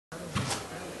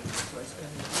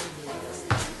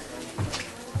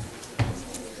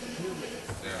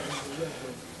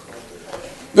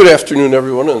Good afternoon,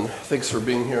 everyone, and thanks for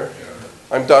being here.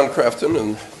 I'm Don Crafton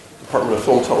in the Department of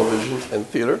Film, Television, and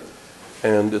Theater,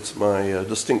 and it's my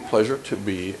distinct pleasure to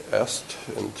be asked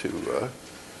and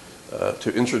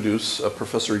to introduce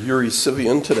Professor Yuri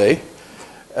Tsivian today.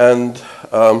 And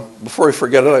before I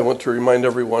forget it, I want to remind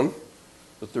everyone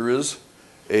that there is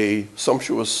a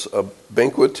sumptuous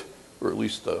banquet, or at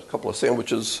least a couple of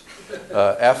sandwiches,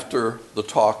 after the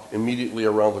talk immediately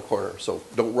around the corner. So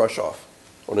don't rush off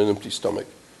on an empty stomach.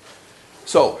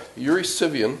 So, Yuri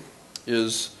Tsivian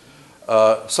is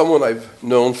someone I've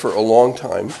known for a long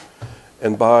time,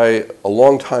 and by a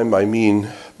long time I mean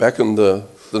back in the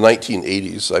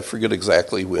 1980s. I forget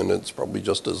exactly when, it's probably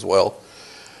just as well.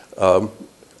 And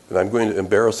I'm going to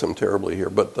embarrass him terribly here,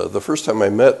 but the first time I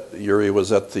met Yuri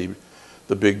was at the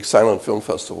big silent film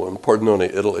festival in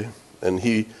Pordenone, Italy, and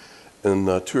he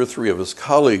and two or three of his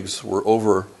colleagues were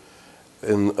over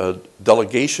in a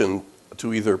delegation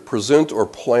to either present or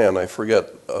plan, I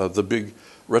forget, the big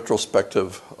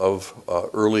retrospective of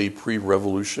early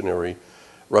pre-revolutionary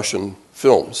Russian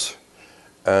films.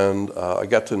 And I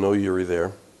got to know Yuri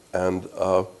there. And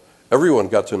everyone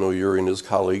got to know Yuri and his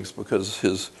colleagues because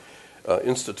his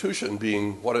institution,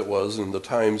 being what it was in the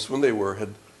times when they were,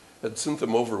 had sent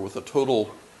them over with a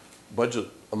total budget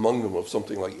among them of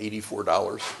something like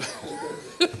 $84.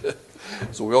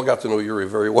 So we all got to know Yuri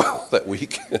very well that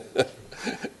week.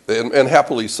 And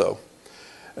happily so.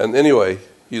 And anyway,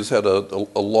 he's had a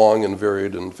long and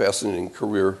varied and fascinating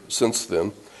career since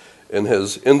then, and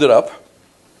has ended up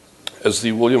as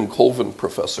the William Colvin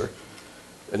Professor.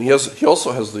 And he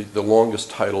also has the longest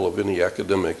title of any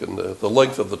academic, and the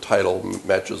length of the title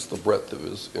matches the breadth of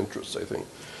his interests, I think.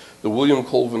 The William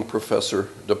Colvin Professor,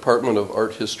 Department of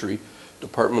Art History,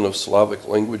 Department of Slavic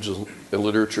Languages and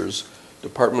Literatures,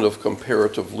 Department of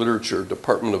Comparative Literature,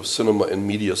 Department of Cinema and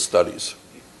Media Studies,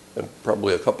 and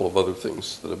probably a couple of other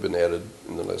things that have been added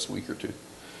in the last week or two.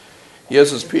 He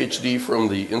has his PhD from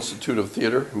the Institute of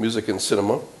Theater, Music and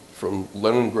Cinema from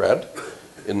Leningrad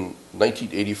in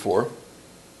 1984.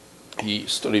 He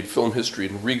studied film history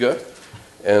in Riga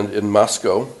and in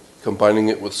Moscow, combining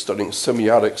it with studying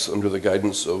semiotics under the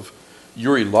guidance of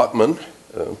Yuri Lotman,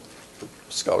 a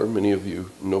scholar many of you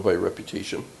know by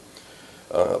reputation,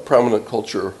 a prominent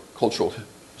cultural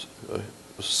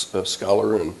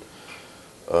scholar and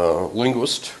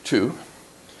linguist too.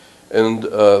 And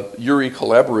Yuri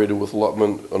collaborated with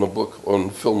Lotman on a book on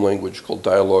film language called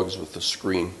Dialogues with the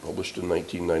Screen, published in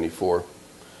 1994.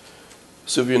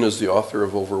 Tsivian is the author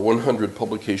of over 100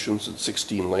 publications in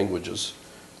 16 languages,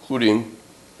 including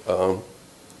a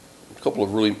couple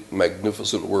of really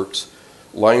magnificent works: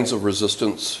 Lines of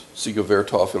Resistance, Siga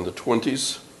Vertov in the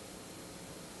 20s,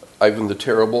 Ivan the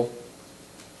Terrible,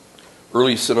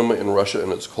 Early Cinema in Russia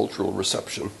and Its Cultural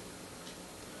Reception,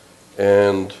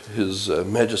 and his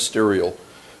magisterial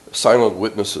Silent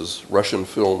Witnesses, Russian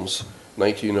Films,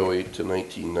 1908 to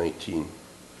 1919.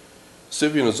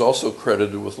 Tsivian is also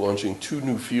credited with launching two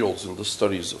new fields in the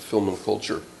studies of film and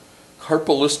culture: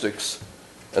 carpalistics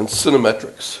and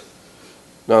cinemetrics.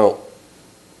 Now,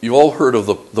 you've all heard of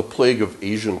the plague of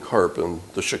Asian carp in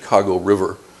the Chicago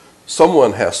River.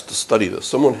 Someone has to study this.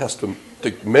 Someone has to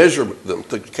measure them,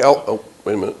 oh,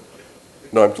 wait a minute.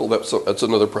 No, I'm told that's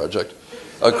another project.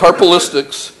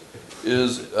 Carpalistics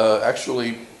is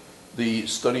actually the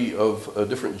study of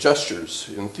different gestures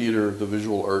in theater, the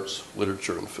visual arts,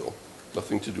 literature, and film.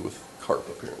 Nothing to do with carp,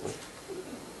 apparently.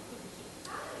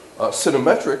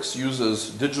 Cinemetrics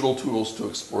uses digital tools to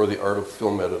explore the art of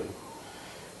film editing.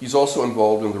 He's also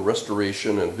involved in the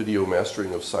restoration and video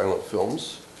mastering of silent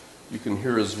films. You can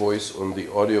hear his voice on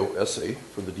the audio essay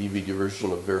for the DVD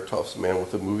version of Vertov's Man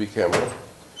with a Movie Camera,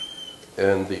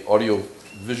 and the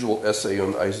audio-visual essay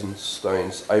on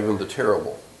Eisenstein's Ivan the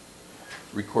Terrible,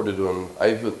 recorded on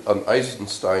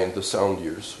Eisenstein, The Sound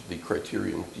Years, the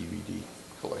Criterion DVD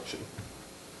collection.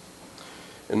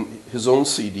 And his own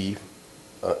CD,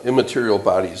 Immaterial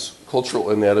Bodies, Cultural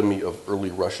Anatomy of Early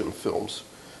Russian Films,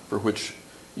 for which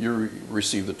you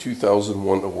received the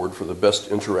 2001 award for the Best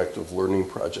Interactive Learning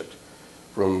Project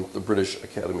from the British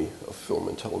Academy of Film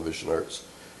and Television Arts.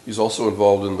 He's also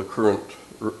involved in the current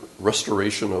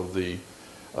restoration of the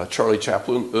Charlie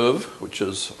Chaplin oeuvre, which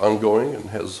is ongoing and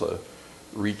has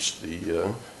reached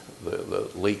the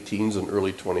late teens and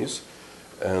early 20s.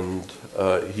 And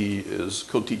he is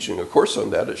co-teaching a course on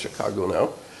that at Chicago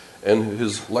now. And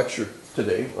his lecture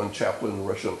today on Chaplin and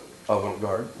Russian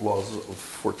Avant-Garde, Laws of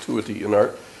Fortuity in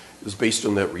Art, is based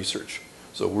on that research.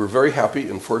 So we're very happy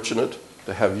and fortunate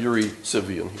to have Yuri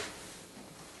Tsivian here.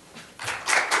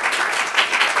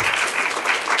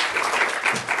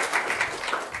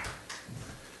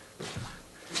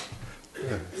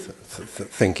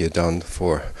 Thank you, Don,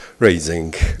 for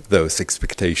raising those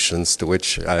expectations to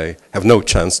which I have no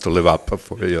chance to live up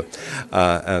for you.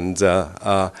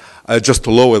 Just to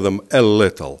lower them a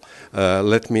little,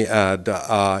 let me add,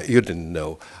 you didn't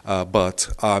know,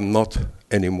 but I'm not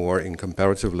anymore in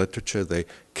comparative literature. They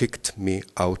kicked me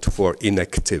out for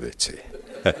inactivity.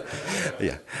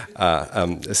 Yeah.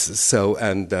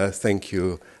 Thank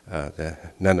you, the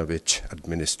Nanovic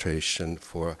administration,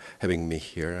 for having me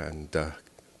here and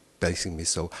placing me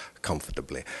so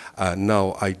comfortably.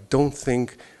 Now, I don't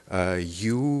think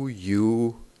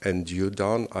you and you,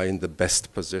 Don, are in the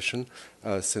best position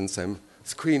since I'm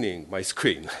screening my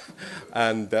screen.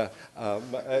 And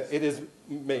it is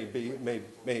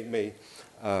may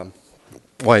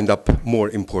wind up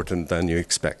more important than you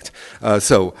expect.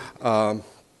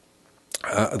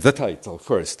 The title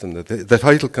first, and the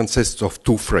title consists of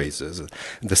two phrases,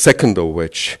 the second of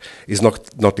which is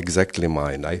not exactly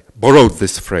mine. I borrowed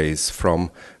this phrase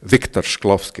from Viktor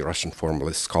Shklovsky, Russian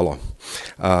formalist scholar.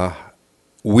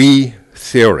 We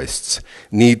theorists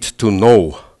need to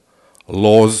know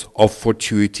laws of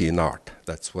fortuity in art.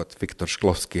 That's what Viktor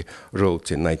Shklovsky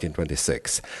wrote in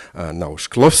 1926. Now,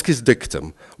 Shklovsky's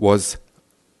dictum was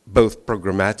both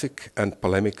programmatic and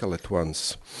polemical at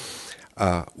once.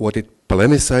 What it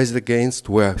polemicized against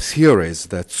were theories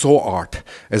that saw art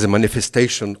as a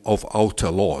manifestation of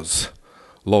outer laws,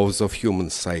 laws of human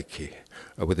psyche,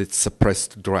 with its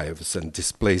suppressed drives and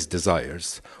displaced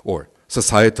desires, or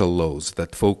societal laws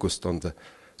that focused on the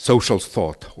social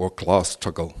thought or class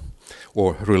struggle,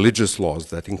 or religious laws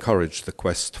that encouraged the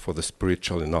quest for the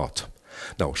spiritual in art.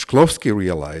 Now, Shklovsky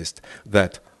realized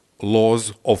that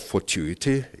laws of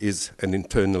fortuity is an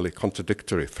internally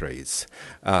contradictory phrase,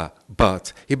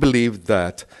 but he believed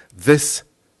that this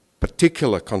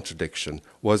particular contradiction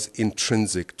was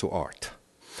intrinsic to art.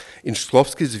 In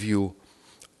Shklovsky's view,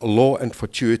 law and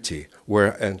fortuity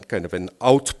were kind of an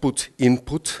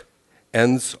output-input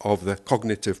ends of the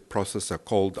cognitive processor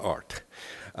called art.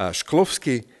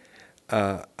 Shklovsky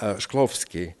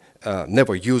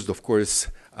never used, of course,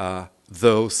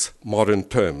 those modern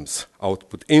terms,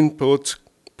 output, input,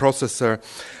 processor,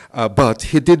 but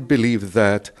he did believe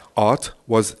that art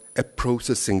was a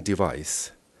processing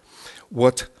device.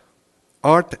 What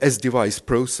art as device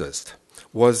processed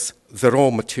was the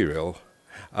raw material,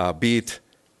 be it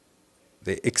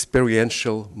the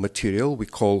experiential material we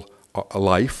call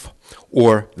life,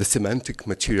 or the semantic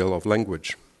material of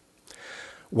language.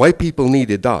 Why people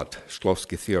needed art,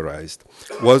 Shklovsky theorized,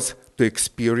 was to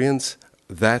experience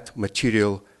that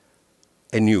material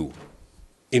anew,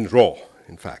 in raw,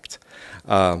 in fact.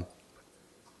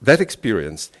 That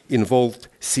experience involved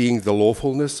seeing the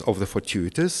lawfulness of the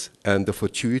fortuitous and the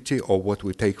fortuity of what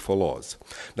we take for laws.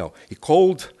 Now, he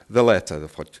called the latter,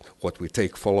 what we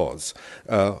take for laws,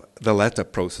 the latter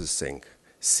processing,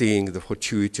 seeing the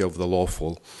fortuity of the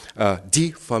lawful,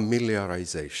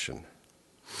 defamiliarization.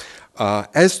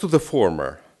 As to the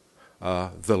former,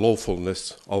 the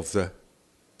lawfulness of the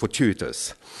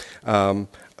fortuitous,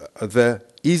 the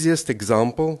easiest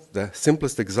example, the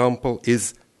simplest example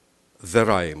is the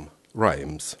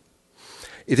rhymes.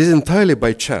 It is entirely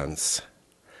by chance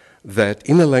that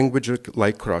in a language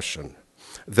like Russian,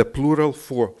 the plural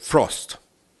for frost,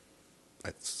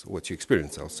 that's what you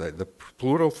experience outside, the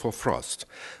plural for frost,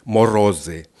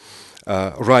 morozy,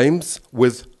 rhymes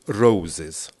with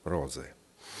roses, rose.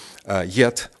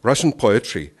 Yet Russian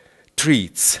poetry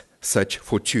treats such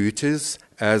fortuities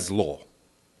as law.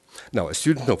 Now, a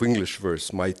student of English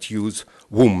verse might use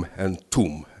womb and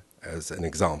tomb as an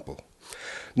example.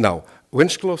 Now, when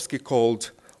Shklovsky called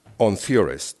on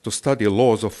theorists to study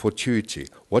laws of fortuity,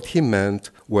 what he meant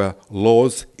were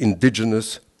laws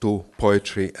indigenous to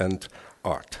poetry and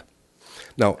art.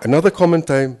 Now, another comment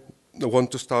I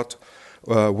want to start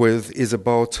with is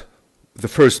about the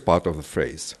first part of the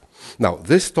phrase. Now,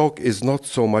 this talk is not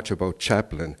so much about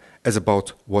Chaplin as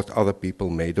about what other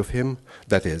people made of him,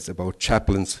 that is, about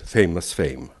Chaplin's famous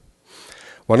fame.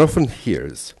 One often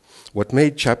hears what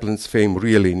made Chaplin's fame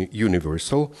really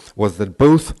universal was that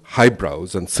both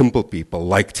highbrows and simple people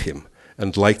liked him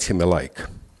and liked him alike.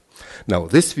 Now,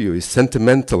 this view is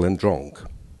sentimental and wrong.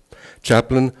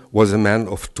 Chaplin was a man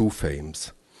of two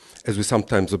fames, as we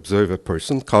sometimes observe a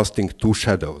person casting two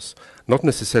shadows, not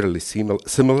necessarily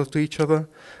similar to each other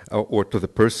or to the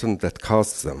person that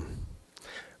casts them.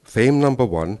 Fame number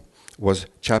one was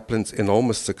Chaplin's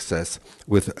enormous success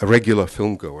with regular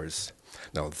filmgoers.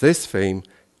 Now, this fame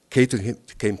came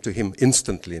to him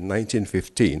instantly in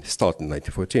 1915, started in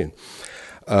 1914.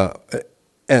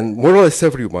 And more or less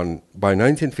everyone by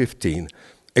 1915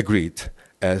 agreed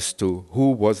as to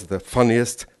who was the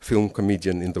funniest film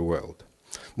comedian in the world.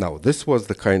 Now, this was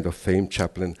the kind of fame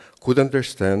Chaplin could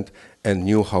understand and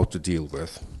knew how to deal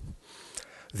with.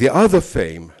 The other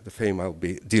fame, the fame I'll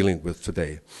be dealing with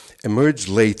today, emerged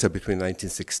later between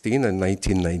 1916 and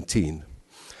 1919.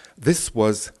 This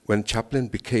was when Chaplin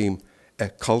became a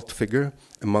cult figure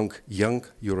among young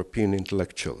European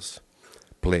intellectuals,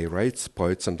 playwrights,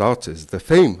 poets, and artists.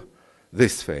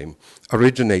 This fame,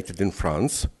 originated in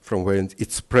France, from where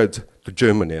it spread to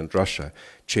Germany and Russia,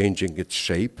 changing its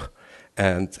shape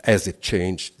and as it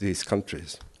changed these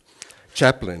countries.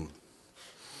 Chaplin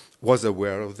was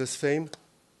aware of this fame.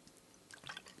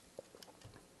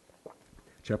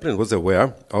 Chaplin was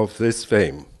aware of this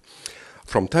fame.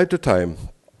 From time to time,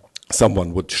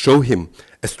 someone would show him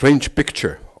a strange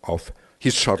picture of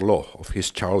his Charlot, of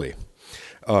his Charlie,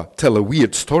 tell a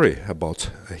weird story about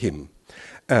him.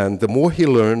 And the more he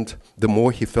learned, the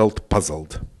more he felt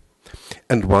puzzled.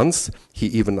 And once, he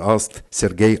even asked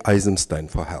Sergei Eisenstein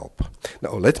for help.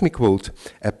 Now, let me quote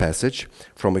a passage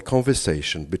from a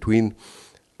conversation between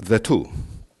the two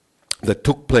that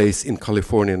took place in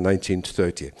California in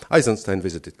 1930. Eisenstein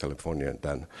visited California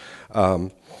then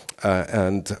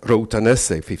and wrote an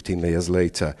essay 15 years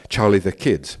later, Charlie the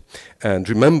Kid, and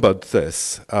remembered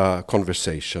this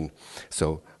conversation.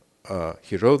 So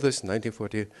he wrote this in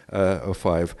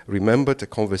 1945, remembered a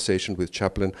conversation with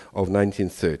Chaplin of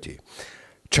 1930.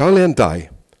 Charlie and I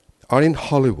are in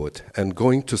Hollywood and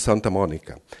going to Santa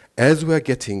Monica. As we are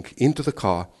getting into the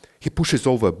car, he pushes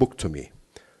over a book to me.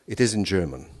 It is in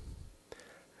German.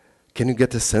 Can you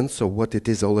get a sense of what it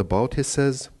is all about, he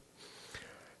says?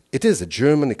 It is a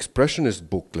German expressionist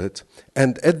booklet,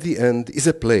 and at the end is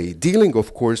a play dealing,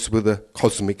 of course, with a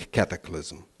cosmic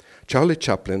cataclysm. Charlie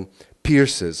Chaplin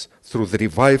pierces through the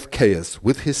revived chaos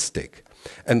with his stick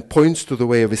and points to the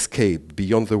way of escape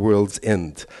beyond the world's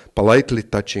end, politely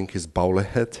touching his bowler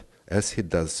hat as he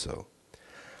does so.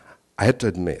 I had to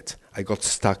admit, I got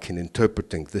stuck in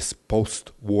interpreting this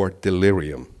post-war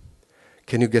delirium.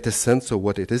 Can you get a sense of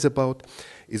what it is about?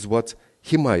 Is what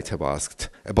he might have asked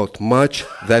about much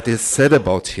that is said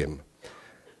about him.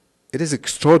 It is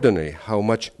extraordinary how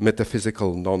much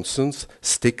metaphysical nonsense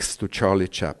sticks to Charlie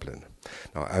Chaplin.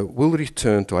 Now, I will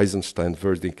return to Eisenstein's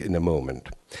verdict in a moment.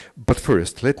 But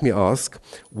first, let me ask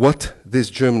what this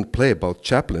German play about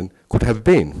Chaplin could have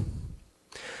been.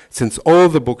 Since all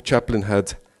the book Chaplin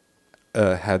had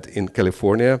in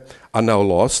California are now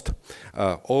lost,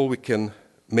 all we can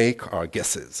make our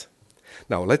guesses.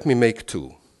 Now, let me make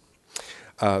two.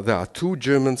 There are two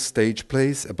German stage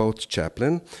plays about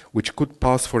Chaplin, which could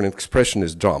pass for an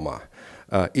expressionist drama,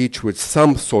 each with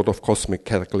some sort of cosmic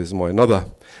cataclysm or another,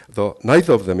 though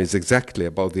neither of them is exactly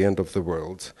about the end of the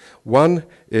world. One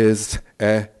is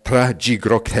a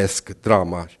tragigrotesque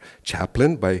drama,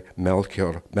 Chaplin, by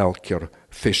Melchior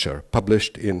Fischer,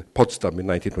 published in Potsdam in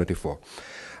 1924.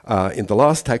 In the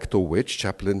last act of which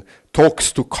Chaplin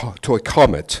talks to a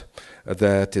comet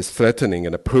that is threatening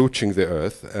and approaching the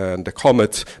Earth, and the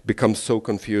comet becomes so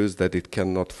confused that it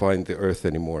cannot find the Earth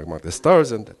anymore among the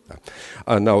stars. And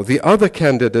now the other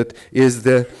candidate is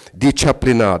the Die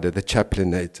Chaplinade, the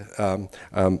Chaplinade,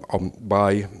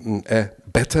 by a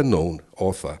better-known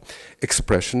author,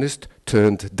 expressionist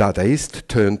turned Dadaist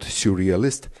turned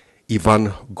surrealist,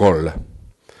 Ivan Goll.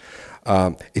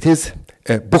 It is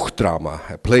a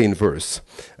Buchdrama, a play in verse,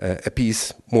 a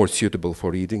piece more suitable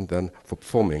for reading than for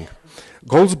performing.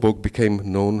 Goll's book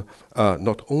became known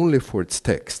not only for its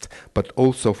text, but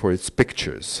also for its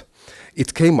pictures.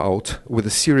 It came out with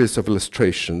a series of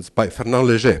illustrations by Fernand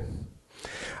Léger.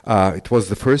 It was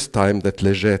the first time that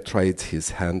Léger tried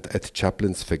his hand at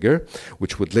Chaplin's figure,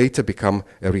 which would later become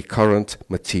a recurrent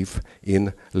motif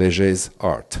in Léger's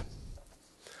art.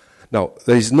 Now,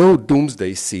 there is no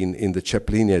doomsday scene in the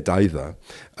Chapliniad either,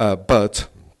 but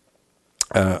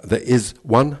there is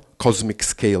one cosmic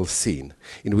scale scene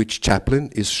in which Chaplin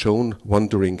is shown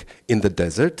wandering in the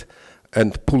desert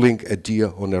and pulling a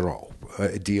deer on a rope.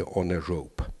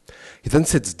 He then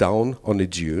sits down on a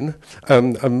dune.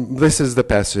 This is the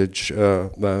passage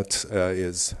that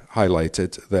is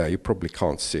highlighted there. You probably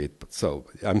can't see it, but so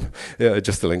I'm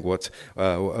just telling what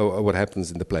happens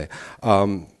in the play.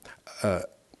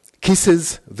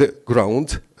 Kisses the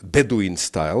ground, Bedouin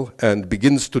style, and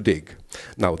begins to dig.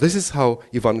 Now, this is how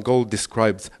Ivan Goll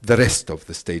describes the rest of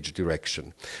the stage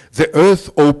direction. The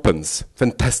earth opens,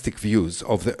 fantastic views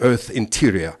of the earth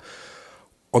interior.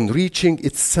 On reaching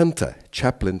its center,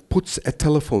 Chaplin puts a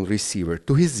telephone receiver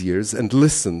to his ears and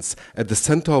listens at the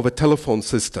center of a telephone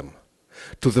system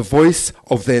to the voice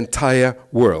of the entire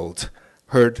world,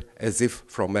 heard as if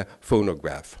from a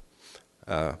phonograph.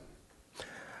 To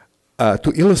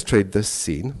illustrate this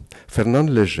scene, Fernand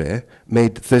Léger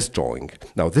made this drawing.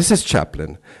 Now, this is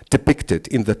Chaplin depicted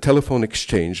in the telephone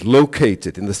exchange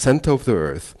located in the center of the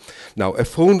earth. Now, a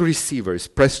phone receiver is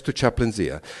pressed to Chaplin's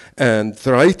ear, and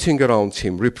the writing around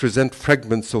him represent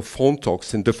fragments of phone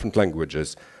talks in different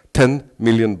languages. 10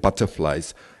 million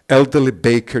butterflies, elderly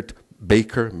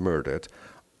baker murdered.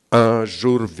 Un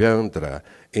jour viendra.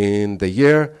 In the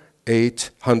year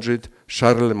 800,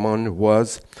 Charlemagne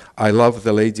was, I love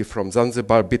the lady from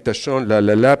Zanzibar, Bitachon, la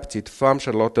la la, petite femme,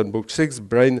 Charlottenburg 6,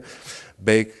 brains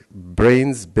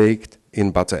baked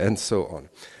in butter, and so on.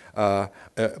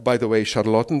 By the way,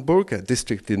 Charlottenburg, a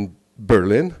district in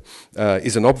Berlin,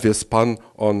 is an obvious pun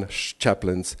on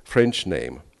Chaplin's French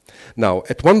name. Now,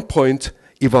 at one point,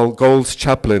 Ival Gold's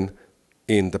Chaplin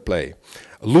in the play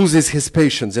loses his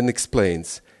patience and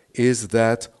explains, is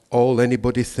that all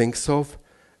anybody thinks of?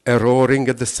 A roaring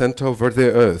at the center of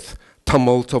the earth,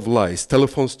 tumult of lies,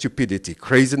 telephone stupidity,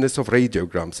 craziness of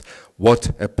radiograms.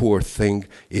 What a poor thing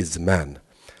is man.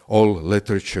 All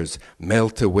literatures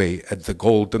melt away at the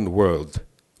golden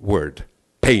word,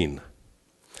 pain,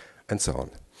 and so on.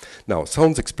 Now,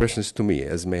 sounds expressions to me,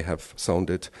 as may have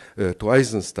sounded to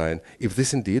Eisenstein, if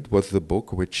this indeed was the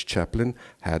book which Chaplin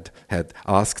had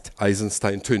asked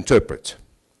Eisenstein to interpret.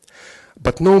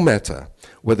 But no matter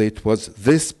whether it was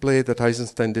this play that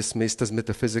Eisenstein dismissed as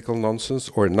metaphysical nonsense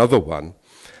or another one,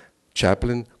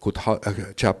 Chaplin could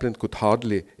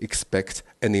hardly expect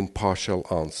an impartial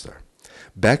answer.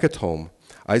 Back at home,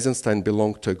 Eisenstein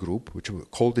belonged to a group which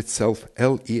called itself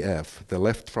LEF, the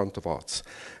Left Front of Arts,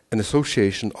 an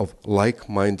association of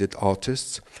like-minded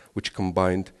artists which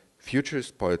combined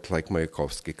futurist poets like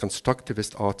Mayakovsky,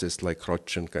 constructivist artists like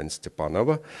Rodchenko and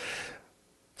Stepanova,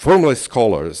 formalist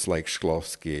scholars like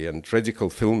Shklovsky, and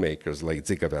radical filmmakers like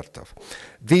Dziga-Vertov.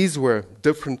 These were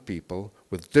different people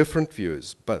with different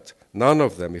views, but none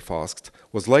of them, if asked,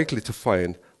 was likely to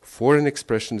find, for an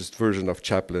expressionist version of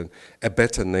Chaplin, a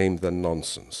better name than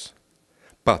nonsense.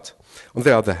 But, on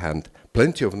the other hand,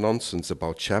 plenty of nonsense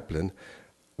about Chaplin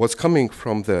was coming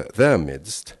from their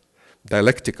midst,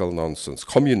 dialectical nonsense,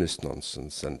 communist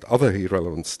nonsense, and other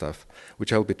irrelevant stuff,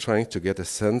 which I'll be trying to get a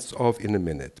sense of in a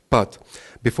minute. But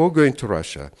before going to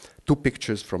Russia, two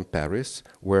pictures from Paris,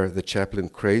 where the Chaplin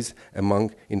craze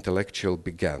among intellectuals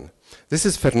began. This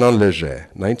is Fernand Léger,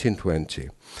 1920,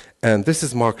 and this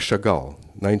is Marc Chagall,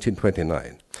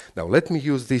 1929. Now, let me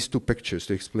use these two pictures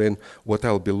to explain what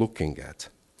I'll be looking at.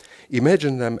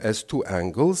 Imagine them as two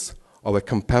angles of a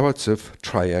comparative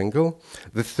triangle,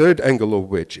 the third angle of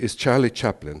which is Charlie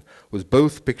Chaplin, whose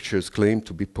both pictures claim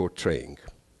to be portraying.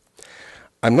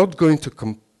 I'm not going to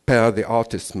compare the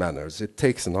artist's manners. It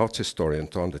takes an art historian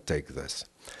to undertake this.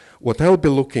 What I'll be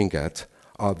looking at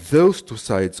are those two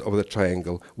sides of the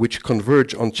triangle which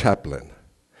converge on Chaplin,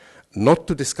 not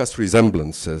to discuss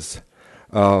resemblances,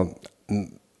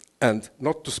 and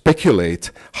not to speculate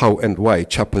how and why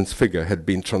Chaplin's figure had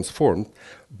been transformed,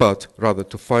 but rather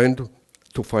to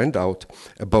find out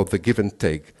about the give and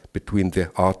take between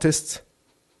the artists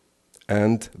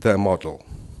and their model.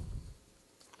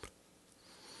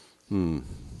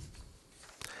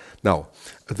 Now,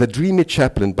 the dreamy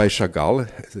Chaplin by Chagall,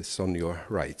 this is on your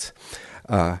right,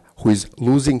 who is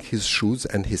losing his shoes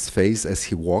and his face as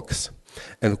he walks,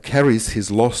 and carries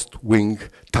his lost wing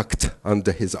tucked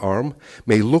under his arm,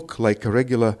 may look like a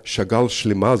regular Chagall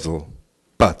Schlimazel.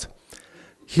 But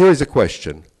here is a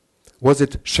question. Was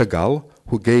it Chagall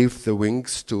who gave the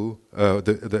wings to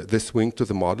this wing to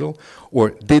the model, or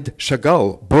did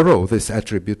Chagall borrow this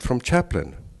attribute from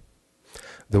Chaplin?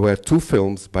 There were two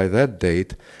films by that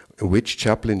date in which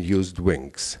Chaplin used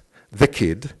wings. The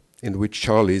Kid, in which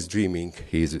Charlie is dreaming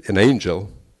he's an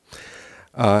angel,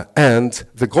 and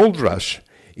The Gold Rush,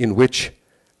 in which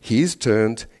he is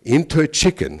turned into a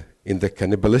chicken in the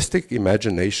cannibalistic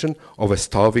imagination of a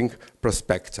starving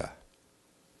prospector.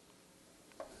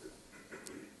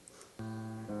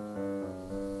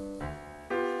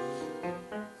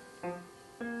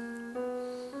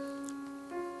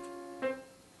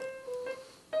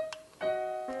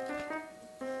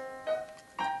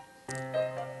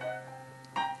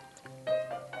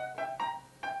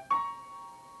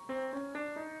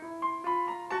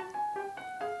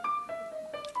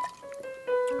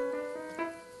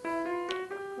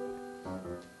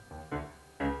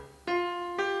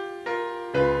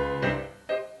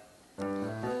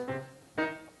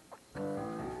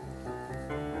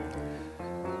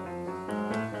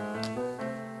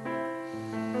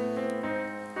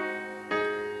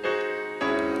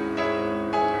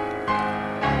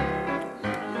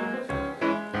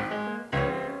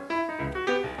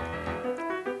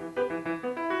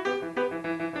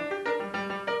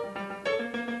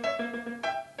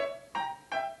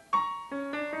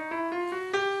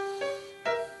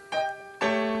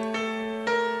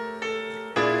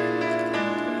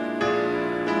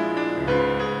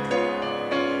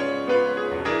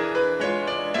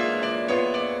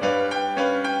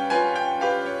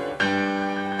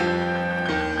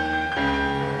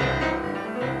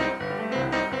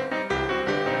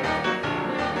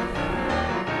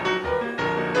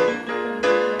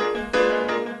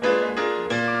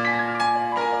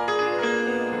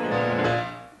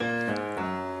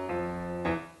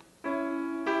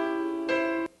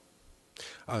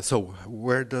 So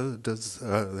where does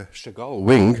the Chagall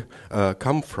wing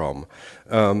come from?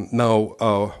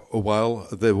 While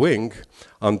the wing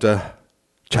under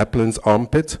Chaplin's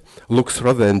armpit looks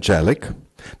rather angelic,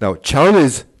 now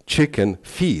Chinese chicken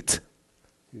feet,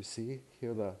 you see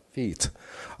here the feet,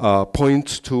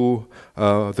 point to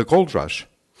the gold rush.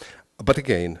 But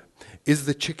again, is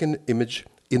the chicken image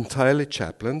entirely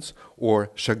Chaplin's, or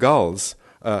Chagall's,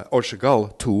 or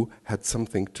Chagall too had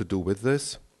something to do with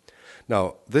this?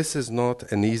 Now, this is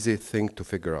not an easy thing to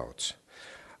figure out.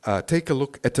 Take a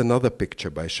look at another picture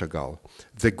by Chagall,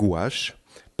 the gouache,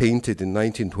 painted in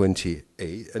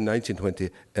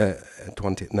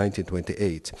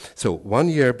 1928. So 1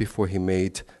 year before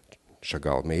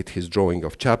Chagall made his drawing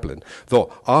of Chaplin,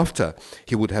 though after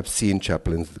he would have seen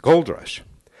Chaplin's The Gold Rush.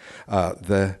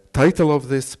 The title of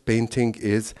this painting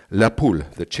is La Poule,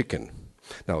 the chicken.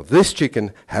 Now, this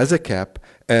chicken has a cap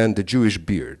and a Jewish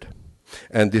beard,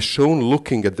 and is shown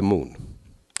looking at the moon.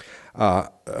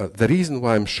 The reason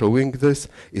why I'm showing this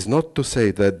is not to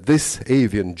say that this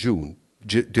avian Jew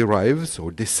derives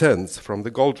or descends from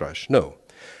the gold rush. No.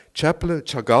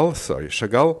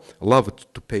 Chagall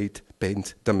loved to paint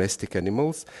domestic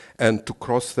animals and to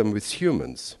cross them with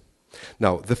humans.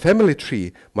 Now, the family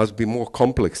tree must be more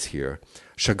complex here.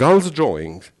 Chagall's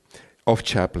drawing of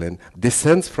Chaplin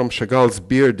descends from Chagall's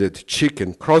bearded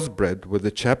chicken crossbred with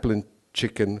the Chaplin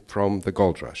chicken from the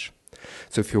gold rush.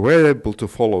 So if you were able to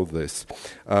follow this,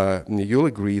 you'll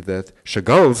agree that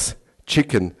Chagall's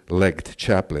chicken-legged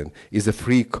Chaplin is a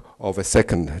freak of a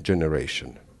second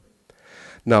generation.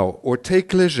 Now, or take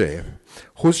Léger,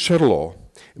 whose Charlot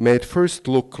may at first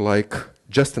look like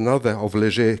just another of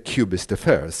Léger's cubist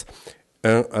affairs,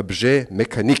 un objet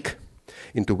mécanique,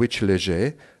 into which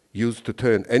Léger used to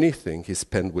turn anything his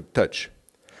pen would touch.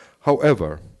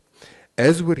 However,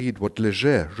 as we read what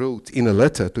Léger wrote in a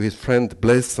letter to his friend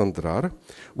Blaise Cendrars,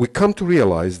 we come to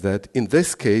realize that in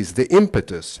this case the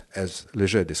impetus, as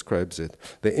Léger describes it,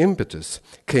 the impetus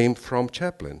came from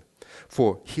Chaplin.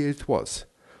 For here it was,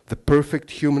 the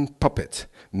perfect human puppet,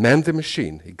 man the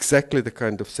machine, exactly the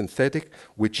kind of synthetic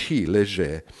which he,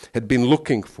 Léger, had been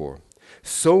looking for.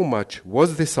 So much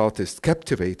was this artist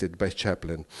captivated by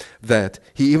Chaplin that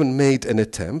he even made an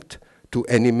attempt to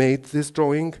animate this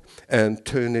drawing and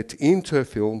turn it into a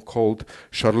film called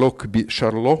Charlot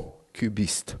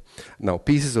Cubiste. Now,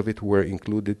 pieces of it were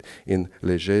included in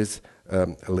Léger's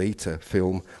later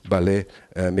film Ballet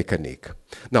Mécanique.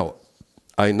 Now,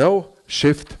 I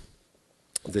shift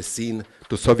the scene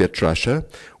to Soviet Russia,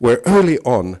 where early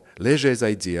on Léger's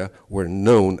ideas were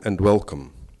known and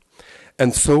welcome.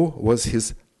 And so was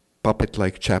his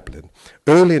puppet-like Chaplin.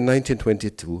 Early in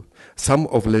 1922, some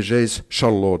of Léger's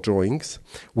Charlot drawings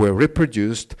were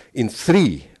reproduced in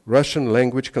 3 Russian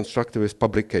language constructivist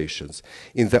publications,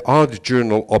 in the art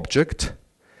journal Object,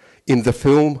 in the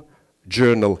film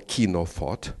journal Kino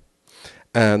Thought,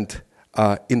 and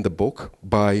in the book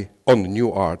on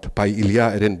New Art by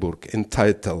Ilya Ehrenburg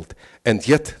entitled And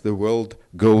Yet the World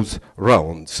Goes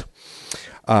Rounds.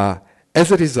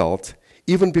 As a result,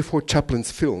 even before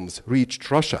Chaplin's films reached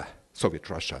Russia, Soviet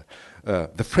Russia,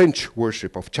 the French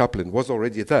worship of Chaplin was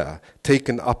already there,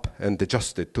 taken up and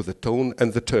adjusted to the tone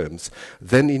and the terms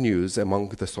then in use among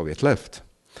the Soviet left.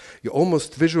 You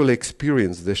almost visually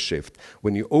experience this shift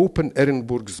when you open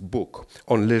Ehrenburg's book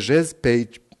on Léger's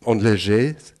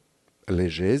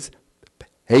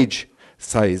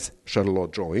page-size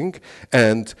Charlot drawing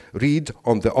and read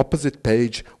on the opposite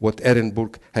page what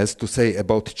Ehrenburg has to say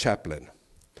about Chaplin.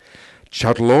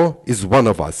 Charlot is one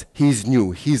of us. He is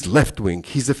new. He is left-wing.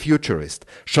 He is a futurist.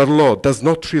 Charlot does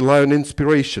not rely on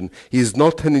inspiration. He is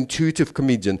not an intuitive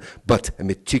comedian, but a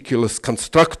meticulous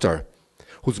constructor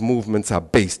whose movements are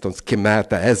based on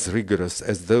schemata as rigorous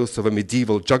as those of a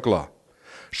medieval juggler.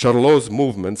 Charlot's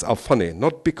movements are funny,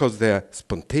 not because they are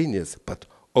spontaneous, but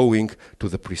owing to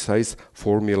the precise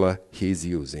formula he is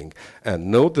using. And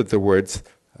note that the words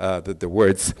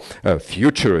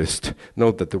futurist,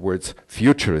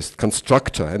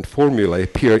 constructor, and formula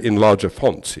appear in larger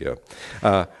fonts here.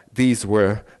 These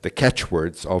were the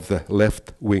catchwords of the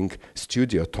left-wing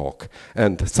studio talk,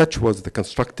 and such was the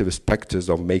constructivist practice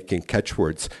of making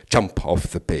catchwords jump off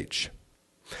the page.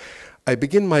 I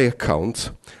begin my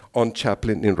account on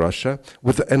Chaplin in Russia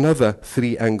with another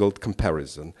 3-angled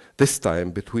comparison, this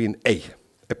time between A,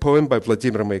 a poem by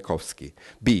Vladimir Mayakovsky,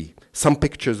 B, some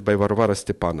pictures by Varvara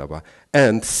Stepanova,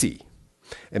 and C,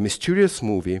 a mysterious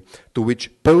movie to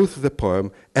which both the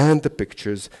poem and the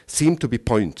pictures seem to be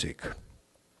pointing.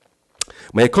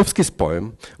 Mayakovsky's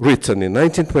poem, written in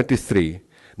 1923,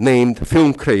 named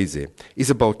Film Crazy, is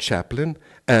about Chaplin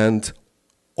and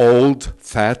old,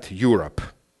 fat Europe.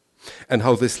 and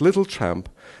how this little tramp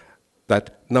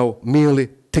that now merely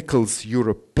tickles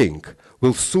Europe pink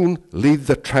will soon lead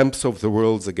the tramps of the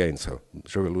world against her.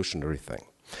 Revolutionary thing.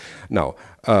 Now,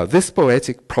 this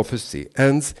poetic prophecy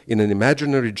ends in an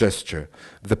imaginary gesture.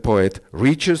 The poet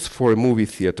reaches for a movie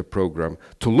theater program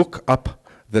to look up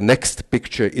the next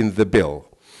picture in the bill.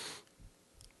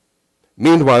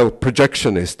 Meanwhile,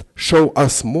 projectionist, show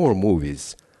us more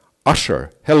movies.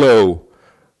 Usher, hello.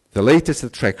 The latest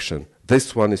attraction,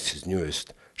 this one is his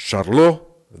newest. Charlot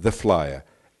the Flyer,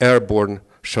 Airborne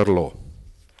Charlot.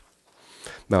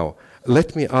 Now,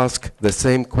 let me ask the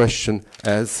same question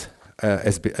as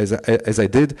I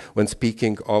did when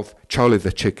speaking of Charlie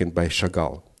the Chicken by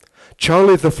Chagall.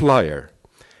 Charlie the Flyer,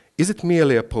 is it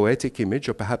merely a poetic image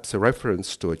or perhaps a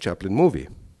reference to a Chaplin movie?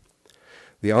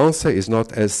 The answer is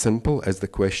not as simple as the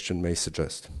question may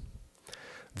suggest.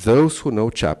 Those who know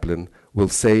Chaplin will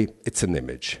say it's an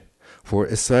image, for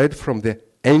aside from the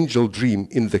angel dream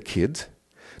in the kid,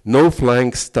 no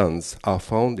flying stunts are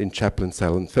found in Chaplin's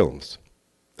silent films,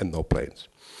 and no planes.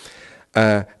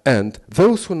 And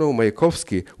those who know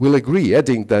Mayakovsky will agree,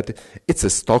 adding that it's a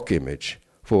stock image,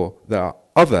 for there are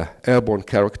other airborne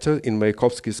characters in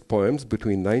Mayakovsky's poems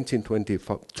between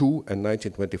 1922 and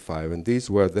 1925, and these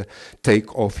were the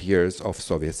take-off years of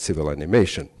Soviet civil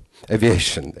aviation.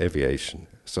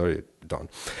 Sorry, Don.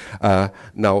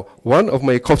 Now, one of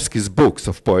Mayakovsky's books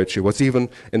of poetry was even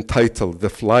entitled The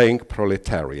Flying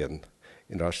Proletarian,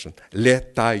 in Russian,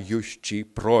 Letaющий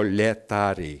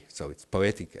proletariy, so it's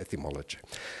poetic etymology.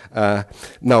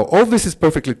 Now, all this is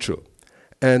perfectly true,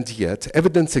 and yet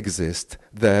evidence exists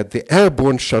that the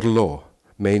airborne Charlot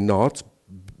may not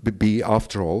be,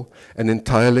 after all, an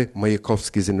entirely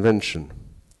Mayakovsky's invention.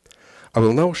 I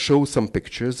will now show some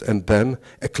pictures and then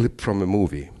a clip from a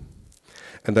movie.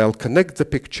 And I'll connect the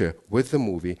picture with the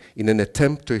movie in an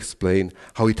attempt to explain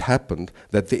how it happened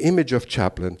that the image of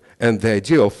Chaplin and the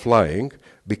idea of flying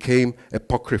became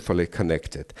apocryphally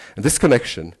connected. And this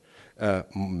connection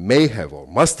may have or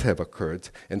must have occurred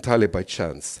entirely by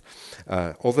chance.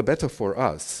 All the better for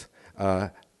us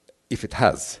if it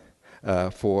has,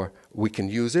 for we can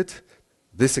use it,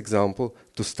 this example,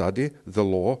 to study the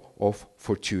law of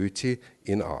fortuity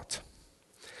in art.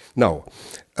 Now,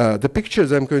 the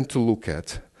pictures I'm going to look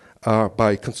at are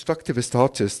by constructivist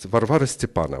artist Varvara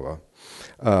Stepanova.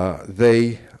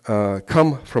 They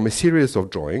come from a series of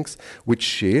drawings which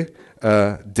she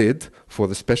did for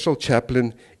the special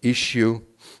Chaplin issue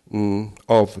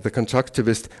of the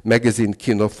constructivist magazine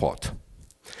Kinophot,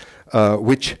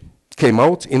 which came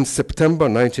out in September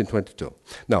 1922.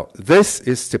 Now, this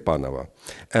is Stepanova,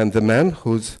 and the man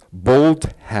whose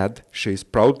bald head she is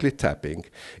proudly tapping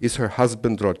is her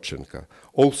husband Rodchenko,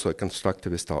 also a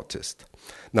constructivist artist.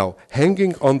 Now,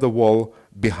 hanging on the wall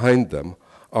behind them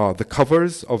are the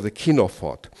covers of the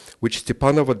Kinophot, which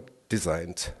Stepanova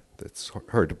designed. That's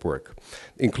her work,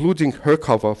 including her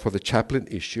cover for the Chaplin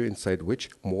issue, inside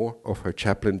which more of her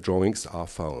Chaplin drawings are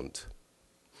found.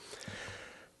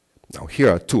 Now, here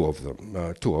are two of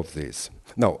them, two of these.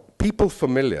 Now, people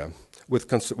familiar with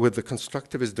the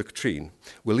constructivist doctrine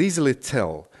will easily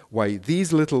tell why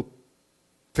these little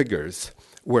figures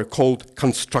were called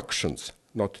constructions,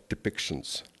 not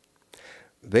depictions.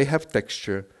 They have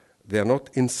texture, they are not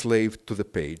enslaved to the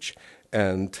page,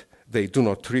 and they do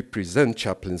not represent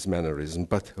Chaplin's mannerism,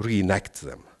 but reenact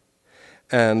them.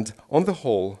 And on the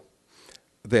whole,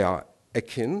 they are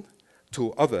akin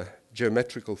to other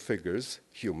geometrical figures,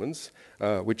 humans,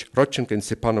 which Rodchenko and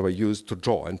Stepanova used to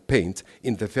draw and paint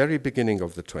in the very beginning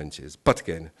of the 20s. But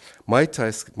again, my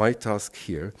task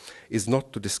here is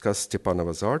not to discuss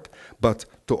Stepanova's art, but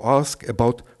to ask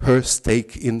about her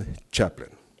stake in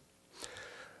Chaplin.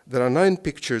 There are 9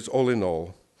 pictures all in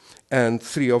all, and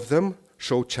 3 of them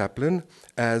show Chaplin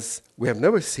as we have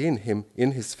never seen him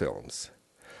in his films.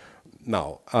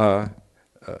 Now,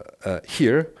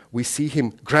 here we see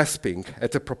him grasping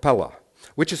at a propeller,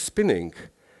 which is spinning,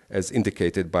 as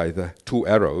indicated by the 2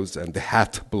 arrows and the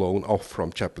hat blown off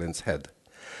from Chaplin's head.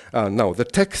 Now, the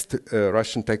text,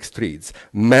 Russian text reads,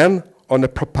 "Man on a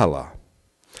propeller."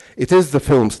 It is the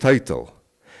film's title,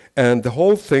 and the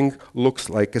whole thing looks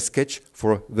like a sketch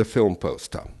for the film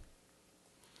poster.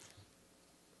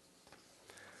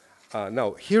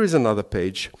 Now, here is another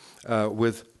page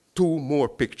with 2 more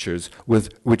pictures,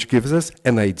 which gives us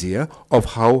an idea of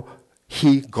how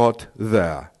he got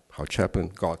there, how Chaplin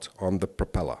got on the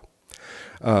propeller.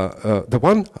 The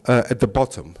one at the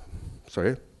bottom,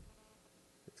 sorry?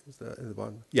 Is that the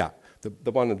one? Yeah,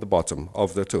 the one at the bottom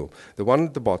of the 2. The one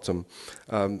at the bottom,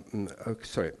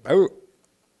 sorry.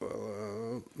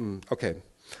 Okay.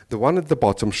 The one at the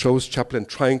bottom shows Chaplin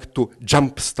trying to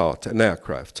jumpstart an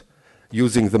aircraft.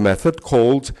 using the method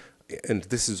called, and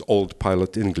this is old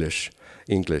pilot English,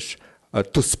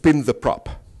 to spin the prop.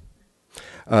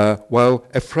 While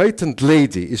a frightened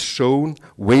lady is shown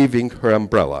waving her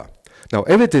umbrella. Now,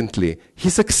 evidently, he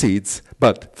succeeds,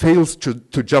 but fails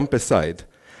to jump aside,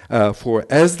 for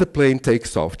as the plane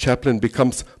takes off, Chaplin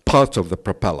becomes part of the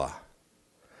propeller.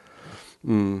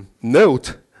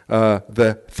 Note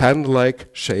the fan-like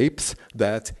shapes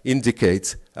that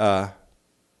indicate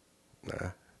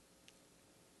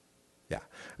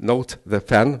Note the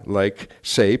fan-like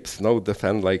shapes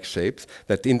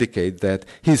that indicate that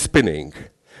he's spinning.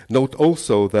 Note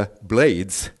also the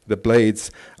blades. The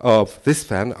blades of this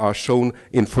fan are shown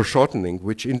in foreshortening,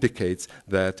 which indicates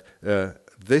that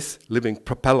this living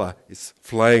propeller is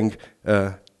flying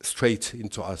straight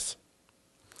into us.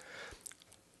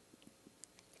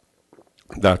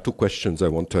 There are two questions I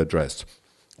want to address.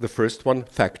 The first one,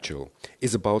 factual,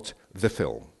 is about the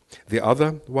film. The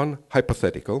other one,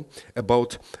 hypothetical,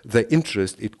 about the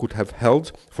interest it could have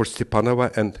held for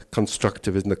Stepanova and the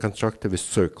constructivist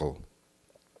circle.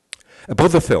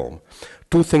 About the film,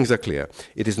 two things are clear.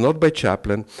 It is not by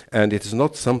Chaplin, and it is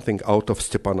not something out of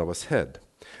Stepanova's head.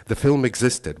 The film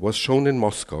existed, was shown in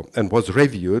Moscow, and was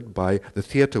reviewed by the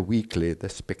theater weekly, The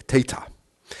Spectator,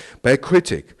 by a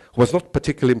critic who was not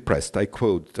particularly impressed. I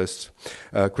quote this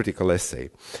critical essay.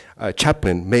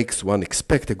 Chaplin makes one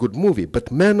expect a good movie, but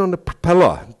Man on a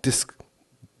Propeller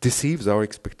deceives our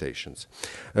expectations.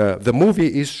 The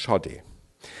movie is shoddy.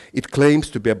 It claims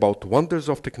to be about wonders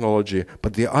of technology,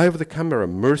 but the eye of the camera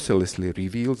mercilessly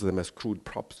reveals them as crude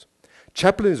props.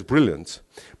 Chaplin is brilliant,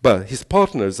 but his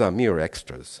partners are mere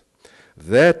extras.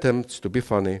 Their attempts to be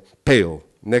funny pale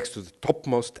next to the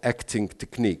topmost acting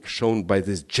technique shown by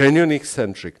this genuine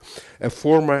eccentric, a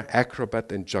former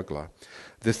acrobat and juggler.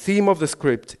 The theme of the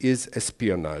script is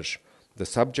espionage, the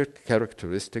subject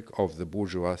characteristic of the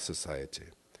bourgeois society.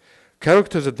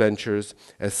 Characters' adventures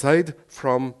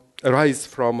arise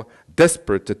from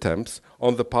desperate attempts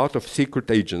on the part of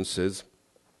secret agencies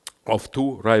of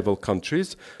two rival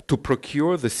countries to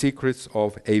procure the secrets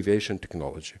of aviation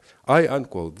technology. I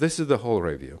unquote. This is the whole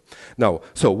review. Now,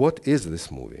 so what is this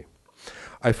movie?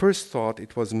 I first thought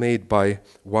it was made by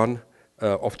one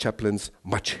of Chaplin's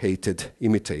much-hated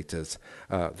imitators.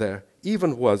 There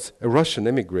even was a Russian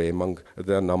emigre among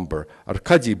their number,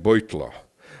 Arkady Beutler,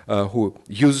 who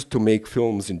used to make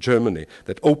films in Germany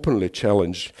that openly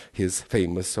challenged his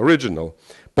famous original,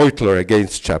 Beutler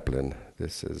Against Chaplin.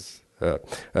 This is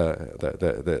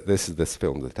this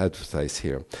film that advertised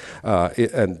here.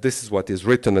 And this is what is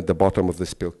written at the bottom of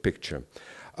this picture.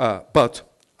 But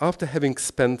after having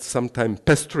spent some time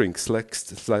pestering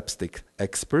slapstick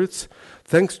experts,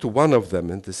 thanks to one of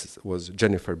them, and this was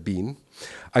Jennifer Bean,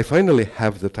 I finally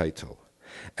have the title,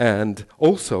 and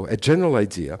also a general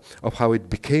idea of how it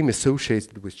became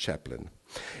associated with Chaplin.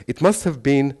 It must have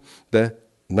been the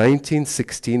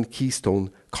 1916 Keystone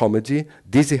comedy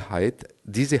Dizzy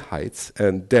Heights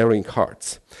and Daring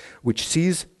Hearts, which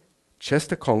sees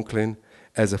Chester Conklin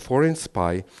as a foreign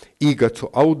spy eager to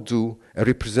outdo a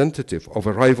representative of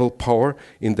a rival power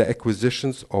in the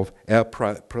acquisitions of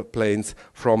airplanes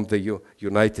from the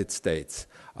United States.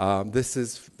 This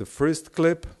is the first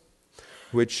clip,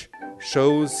 which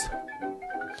shows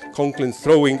Conklin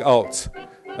throwing out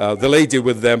the lady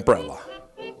with the umbrella.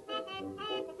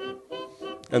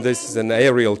 And this is an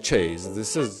aerial chase.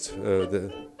 This is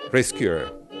the rescuer,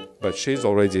 but she's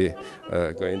already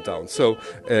going down. So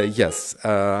yes,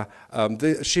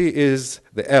 she is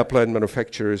the airplane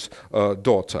manufacturer's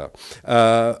daughter.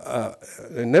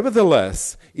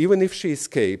 Nevertheless, even if she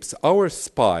escapes, our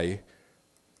spy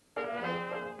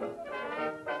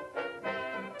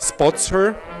spots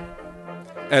her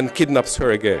and kidnaps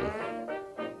her again.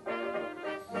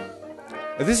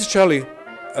 And this is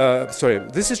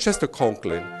this is Chester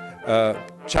Conklin,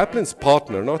 Chaplin's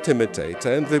partner, not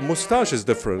imitator, and the mustache is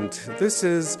different. This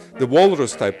is the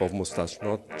walrus type of mustache,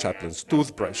 not Chaplin's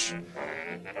toothbrush.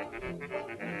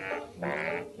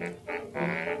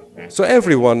 So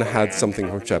everyone had something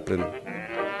from Chaplin.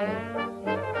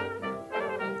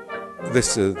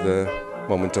 This is the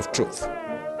moment of truth.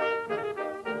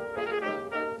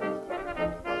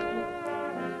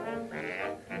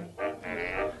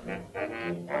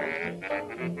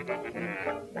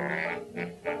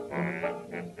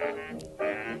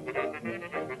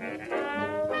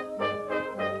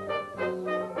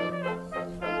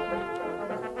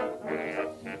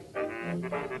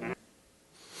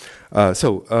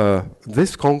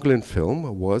 This Conklin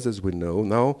film was, as we know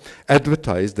now,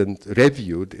 advertised and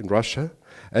reviewed in Russia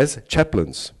as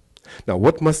Chaplin's. Now,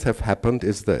 what must have happened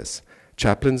is this.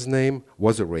 Chaplin's name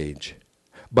was a rage.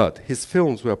 But his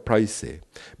films were pricey.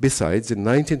 Besides, in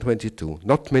 1922,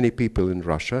 not many people in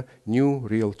Russia knew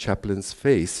real Chaplin's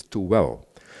face too well,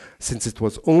 since it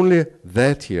was only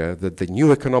that year that the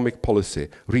new economic policy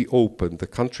reopened the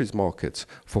country's markets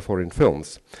for foreign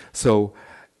films. So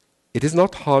it is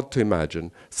not hard to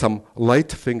imagine some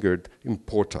light-fingered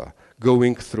importer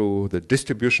going through the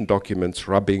distribution documents,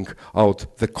 rubbing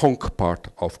out the Conk part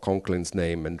of Conklin's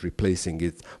name and replacing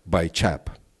it by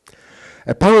Chap.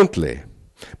 Apparently,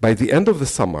 by the end of the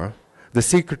summer, the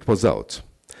secret was out.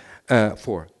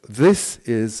 For this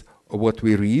is what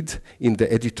we read in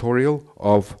the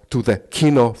editorial to the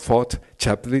Kino Fought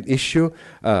Chaplin issue,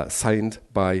 signed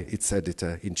by its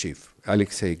editor-in-chief,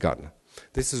 Alexei Gan.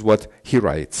 This is what he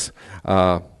writes.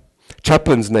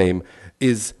 Chaplin's name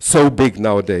is so big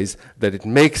nowadays that it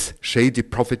makes shady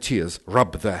profiteers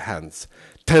rub their hands.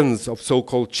 Tens of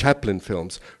so-called Chaplin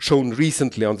films shown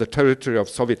recently on the territory of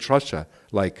Soviet Russia,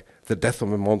 like The Death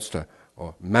of a Monster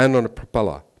or Man on a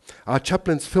Propeller, are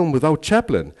Chaplin's film without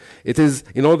Chaplin. It is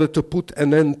in order to put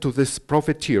an end to this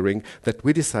profiteering that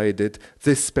we decided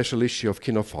this special issue of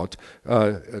Kinofot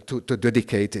to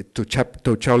dedicate it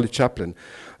to Charlie Chaplin,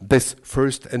 this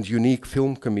first and unique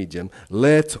film comedian.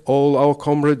 Let all our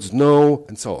comrades know,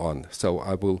 and so on. So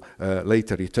I will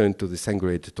later return to this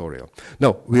angry editorial.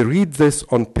 Now, we read this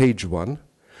on page 1,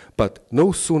 but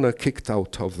no sooner kicked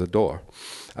out of the door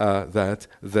that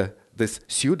this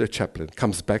pseudo-Chaplin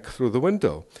comes back through the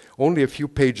window. Only a few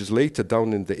pages later,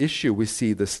 down in the issue, we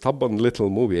see the stubborn little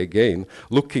movie again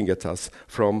looking at us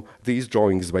from these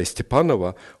drawings by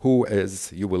Stepanova, who,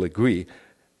 as you will agree,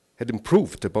 had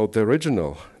improved about the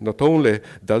original. Not only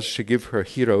does she give her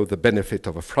hero the benefit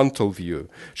of a frontal view,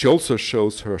 she also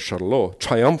shows her Charlot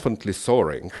triumphantly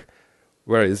soaring,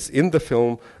 whereas in the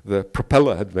film, the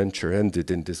propeller adventure ended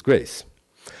in disgrace.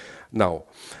 Now,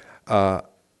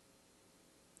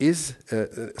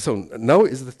 so now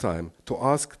is the time to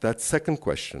ask that second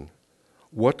question.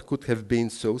 What could have been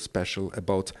so special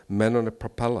about Man on a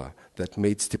Propeller that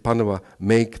made Stepanova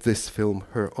make this film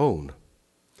her own?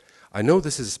 I know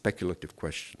this is a speculative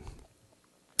question,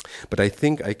 but I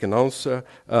think I can answer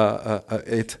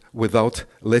it without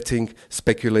letting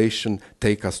speculation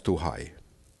take us too high.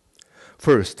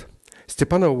 First,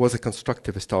 Stepanova was a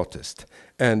constructivist artist,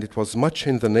 and it was much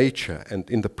in the nature and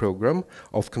in the program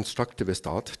of constructivist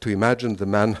art to imagine the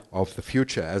man of the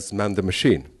future as Man the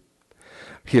Machine.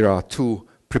 Here are two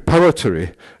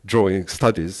preparatory drawing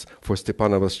studies for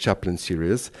Stepanova's Chaplin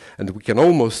series, and we can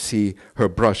almost see her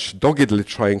brush doggedly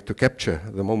trying to capture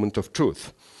the moment of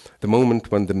truth, the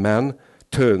moment when the man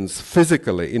turns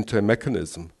physically into a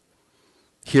mechanism.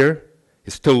 Here,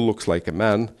 he still looks like a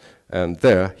man, and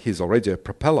there, he's already a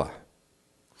propeller.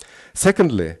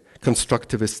 Secondly,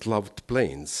 constructivists loved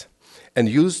planes and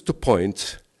used to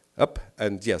point up,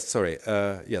 and this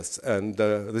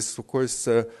is of course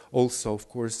also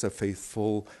a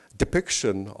faithful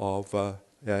depiction of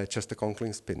Chester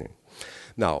Conkling spinning.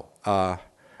 Now, the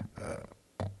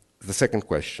second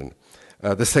question,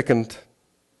 the second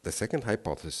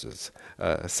hypothesis.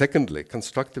 Secondly,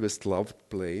 constructivists loved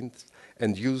planes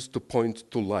and used to point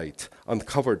to light,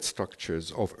 uncovered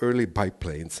structures of early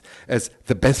biplanes as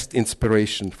the best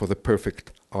inspiration for the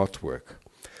perfect artwork.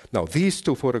 Now, these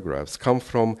two photographs come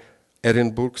from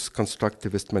Ehrenburg's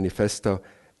Constructivist Manifesto,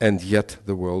 and Yet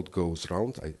the World Goes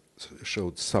Round. I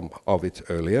showed some of it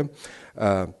earlier.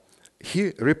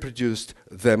 He reproduced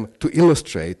them to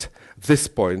illustrate this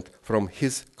point from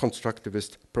his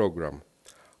constructivist program.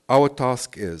 Our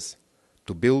task is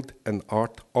to build an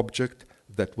art object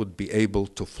that would be able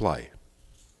to fly.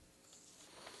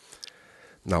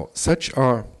 Now, such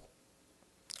are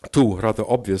two rather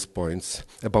obvious points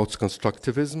about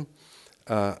constructivism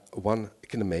one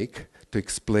can make to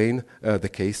explain the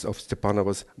case of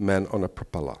Stepanova's Man on a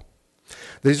Propeller.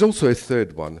 There is also a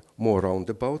third one, more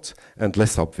roundabout and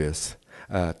less obvious.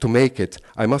 To make it,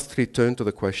 I must return to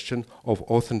the question of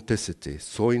authenticity,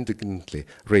 so indignantly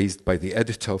raised by the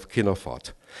editor of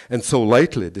Kinofot, and so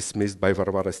lightly dismissed by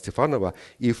Varvara Stepanova,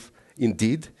 if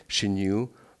indeed she knew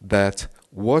that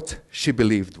what she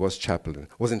believed was Chaplin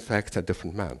was in fact a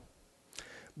different man.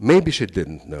 Maybe she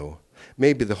didn't know.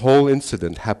 Maybe the whole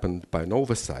incident happened by an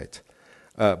oversight.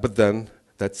 But then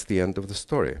that's the end of the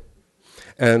story.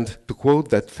 And to quote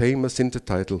that famous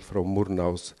intertitle from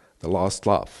Murnau's The Last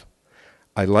Laugh,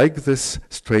 I like this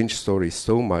strange story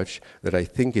so much that I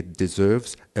think it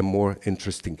deserves a more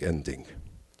interesting ending.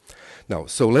 Now,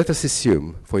 so let us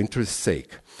assume, for interest's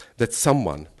sake, that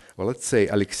someone, well, let's say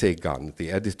Alexei Gan,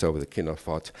 the editor of the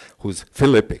Kinofot, who's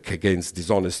philippic against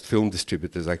dishonest film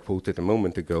distributors I quoted a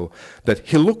moment ago, that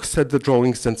he looks at the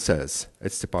drawings and says,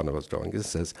 at Stepanova's drawings, and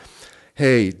says,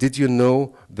 hey, did you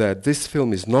know that this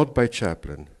film is not by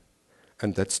Chaplin?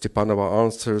 And that Stepanova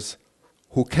answers,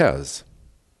 who cares?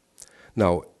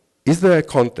 Now, is there a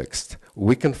context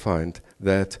we can find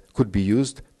that could be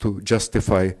used to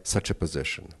justify such a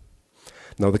position?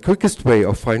 Now, the quickest way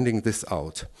of finding this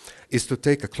out is to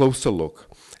take a closer look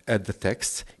at the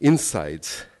text inside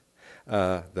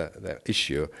the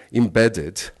issue,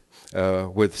 embedded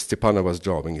with Stepanova's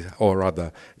drawings, or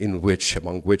rather,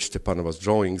 among which Stepanova's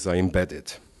drawings are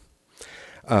embedded.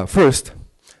 First,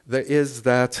 there is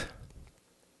that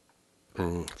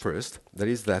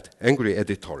angry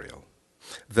editorial.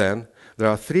 Then there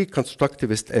are 3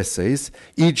 constructivist essays,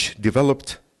 each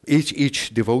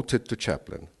devoted to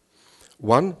Chaplin.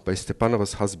 One by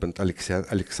Stepanova's husband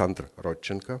Alexander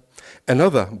Rodchenko,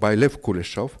 another by Lev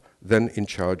Kuleshov, then in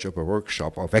charge of a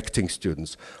workshop of acting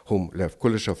students whom Lev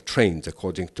Kuleshov trained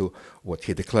according to what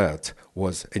he declared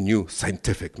was a new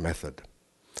scientific method.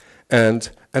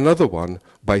 And another one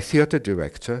by theater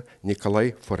director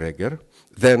Nikolai Foreger,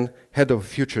 then head of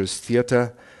Futurist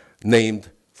Theater, named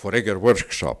Foreger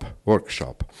Workshop,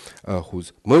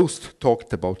 whose most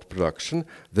talked about production,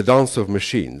 The Dance of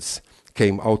Machines,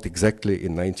 came out exactly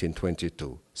in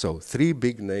 1922. So 3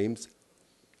 big names,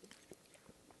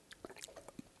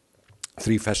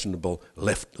 3 fashionable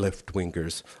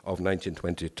left-wingers of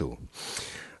 1922.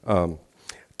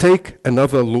 Take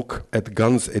another look at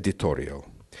Gunn's editorial.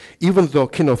 Even though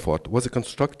Kinofort was a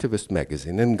constructivist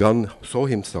magazine and Gunn saw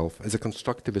himself as a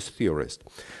constructivist theorist,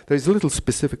 there is little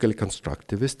specifically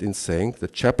constructivist in saying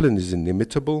that Chaplin is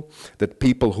inimitable, that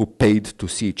people who paid to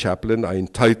see Chaplin are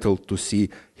entitled to see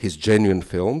his genuine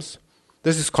films.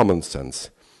 This is common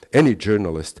sense. Any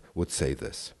journalist would say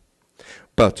this.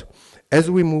 But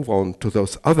as we move on to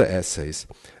those other essays,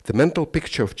 the mental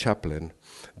picture of Chaplin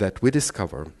that we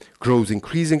discover grows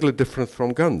increasingly different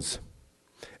from Gunn's,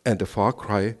 and a far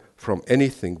cry from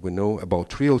anything we know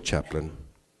about real Chaplin.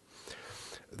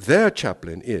 Their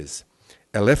Chaplin is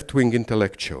a left-wing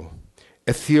intellectual,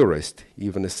 a theorist,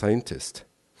 even a scientist,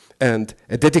 and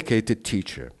a dedicated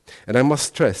teacher. And I must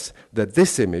stress that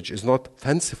this image is not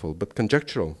fanciful but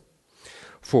conjectural.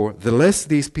 For the less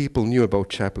these people knew about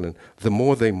Chaplin, the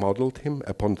more they modeled him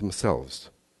upon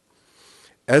themselves.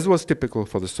 As was typical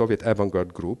for the Soviet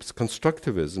avant-garde groups,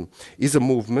 constructivism is a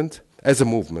movement,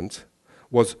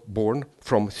 was born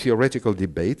from theoretical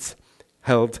debates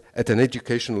held at an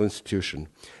educational institution.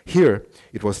 Here,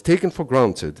 it was taken for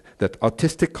granted that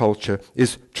artistic culture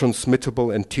is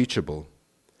transmittable and teachable,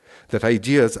 that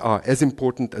ideas are as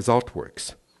important as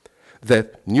artworks,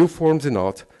 that new forms in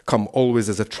art come always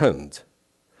as a trend,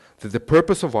 that the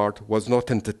purpose of art was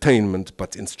not entertainment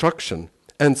but instruction,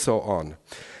 and so on.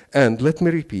 And let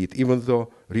me repeat, even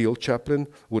though real Chaplin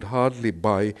would hardly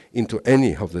buy into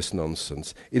any of this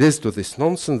nonsense, it is to this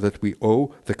nonsense that we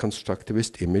owe the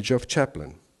constructivist image of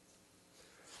Chaplin.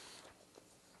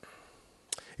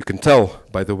 You can tell,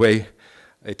 by the way,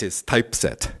 it is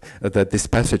typeset, that this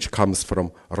passage comes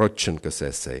from Rodchenko's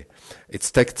essay.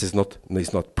 Its text is not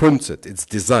printed, it's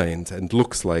designed and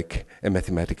looks like a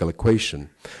mathematical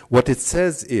equation. What it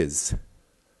says is,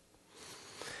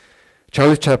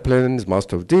 Charlie Chaplin is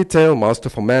master of detail, master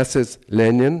for masses,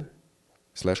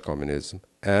 Lenin/communism,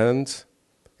 and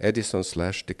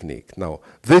Edison/technique. Now,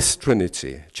 this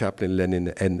trinity, Chaplin,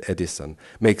 Lenin, and Edison,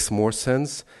 makes more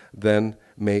sense than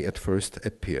may at first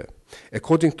appear.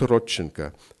 According to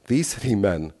Rodchenko, these 3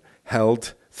 men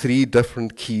held 3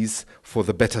 different keys for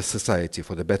the better society,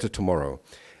 for the better tomorrow.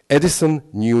 Edison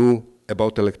knew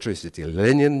about electricity,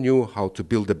 Lenin knew how to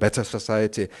build a better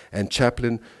society, and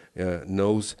Chaplin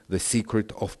knows the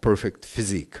secret of perfect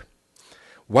physique.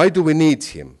 Why do we need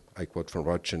him? I quote from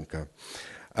Rodchenko.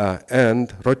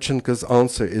 And Rodchenko's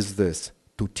answer is this: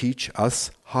 to teach us,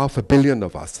 500 million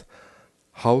of us,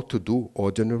 how to do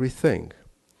ordinary thing.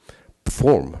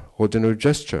 Form, ordinary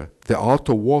gesture, the art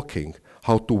of walking,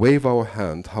 how to wave our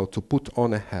hand, how to put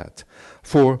on a hat.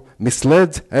 For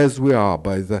misled as we are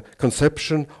by the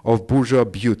conception of bourgeois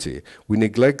beauty, we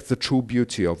neglect the true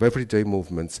beauty of everyday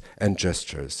movements and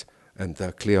gestures and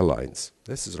their clear lines.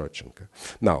 This is Rodchenko.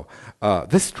 Now,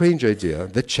 this strange idea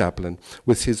that Chaplin,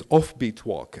 with his offbeat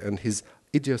walk and his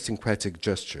idiosyncratic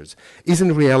gestures, is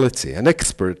in reality an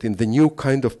expert in the new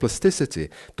kind of plasticity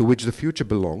to which the future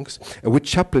belongs, and which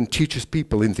Chaplin teaches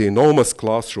people in the enormous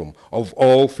classroom of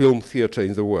all film theater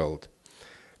in the world.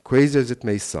 Crazy as it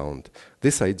may sound,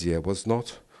 this idea was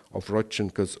not of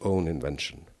Rodchenko's own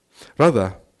invention.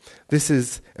 Rather, this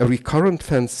is a recurrent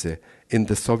fancy in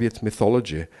the Soviet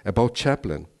mythology about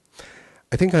Chaplin.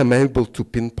 I think I'm able to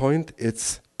pinpoint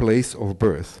its place of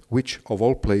birth, which, of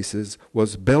all places,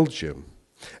 was Belgium,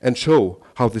 and show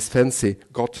how this fancy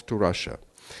got to Russia.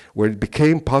 where it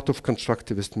became part of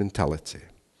constructivist mentality.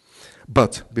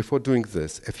 But before doing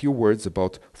this, a few words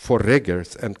about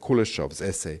Foregger's and Kuleshov's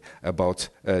essay about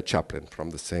Chaplin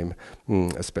from the same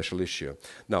special issue.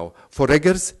 Now,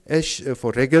 Foregger's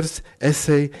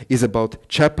essay is about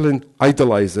Chaplin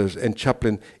idolizers and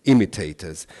Chaplin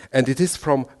imitators. And it is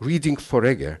from reading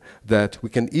Foregger that we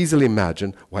can easily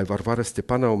imagine why Varvara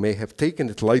Stepanova may have taken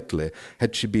it lightly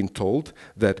had she been told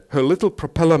that her little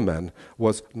propeller man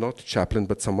was not Chaplin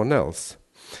but someone else.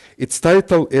 Its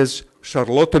title is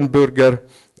Charlottenburger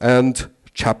and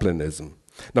Chaplinism.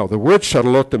 Now, the word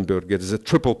Charlottenburger is a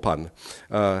triple pun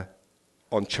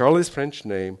on Charlie's French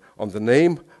name, on the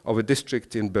name of a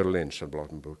district in Berlin,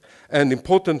 Charlottenburg, and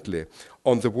importantly,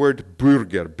 on the word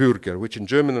Bürger, which in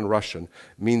German and Russian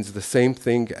means the same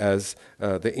thing as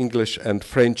the English and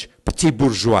French petit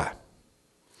bourgeois.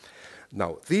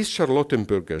 Now, these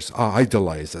Charlottenburgers are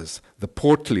idolizers, the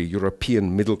portly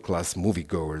European middle-class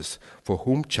moviegoers, for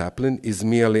whom Chaplin is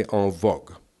merely en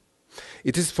vogue.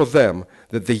 It is for them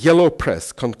that the yellow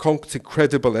press concocts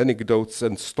incredible anecdotes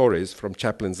and stories from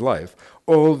Chaplin's life.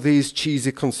 All these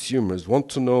cheesy consumers want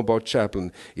to know about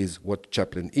Chaplin is what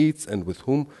Chaplin eats and with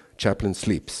whom Chaplin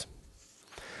sleeps.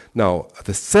 Now,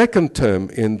 the second term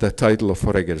in the title of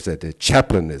Foregger's essay,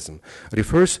 Chaplinism,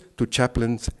 refers to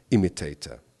Chaplin's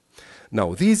imitator.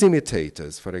 Now, these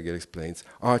imitators, Foregger explains,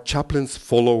 are Chaplin's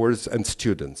followers and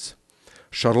students.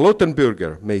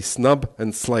 Charlottenburger may snub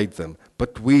and slight them,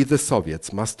 but we, the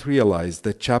Soviets, must realize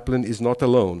that Chaplin is not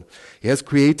alone. He has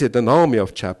created an army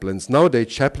of Chaplins. Nowadays,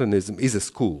 Chaplinism is a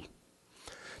school.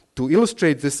 To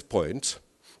illustrate this point,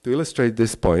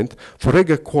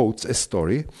 Foregger quotes a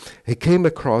story he came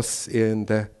across in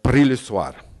the Paris Le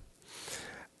Soir.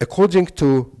 According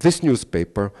to this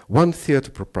newspaper, one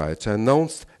theater proprietor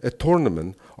announced a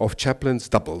tournament of Chaplin's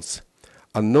doubles.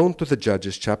 Unknown to the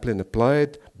judges, Chaplin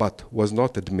applied but was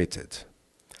not admitted.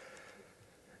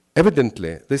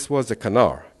 Evidently, this was a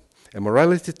canard, a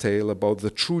morality tale about the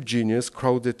true genius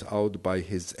crowded out by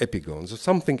his epigones, or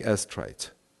something as trite.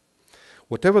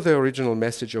 Whatever the original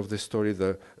message of the story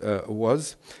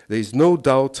was, there is no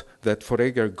doubt that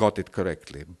Foregger got it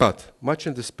correctly, but, much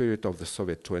in the spirit of the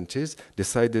Soviet 20s,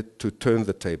 decided to turn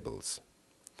the tables.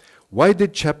 Why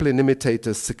did Chaplin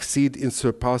imitators succeed in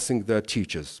surpassing their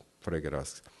teachers? Foregger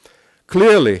asks.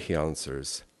 Clearly, he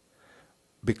answers,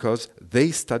 because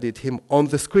they studied him on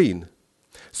the screen.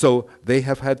 So they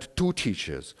have had two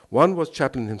teachers. One was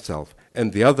Chaplin himself,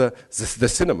 and the other, the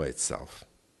cinema itself.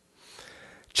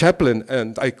 Chaplin,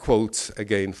 and I quote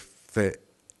again the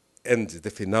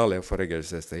finale of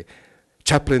Foregger's essay,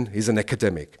 Chaplin is an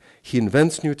academic. He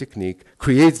invents new technique,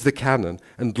 creates the canon,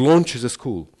 and launches a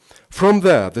school. From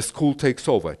there, the school takes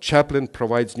over. Chaplin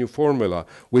provides new formula,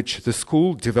 which the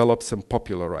school develops and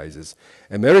popularizes.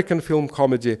 American film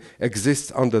comedy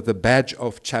exists under the badge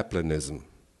of Chaplinism,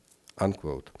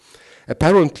 unquote.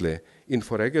 Apparently, in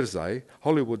Foregger's eye,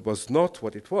 Hollywood was not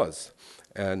what it was,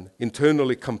 an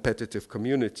internally competitive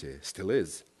community, still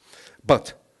is,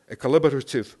 but a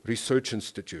collaborative research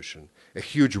institution, a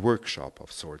huge workshop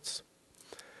of sorts.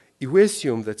 If we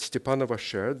assume that Stepanova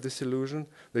shared this illusion,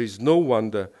 there is no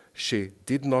wonder she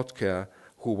did not care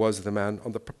who was the man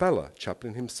on the propeller,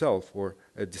 Chaplin himself, or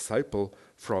a disciple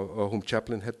from whom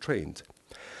Chaplin had trained.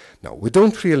 Now, we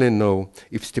don't really know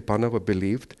if Stepanova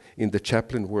believed in the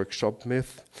Chaplin workshop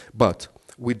myth, but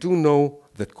we do know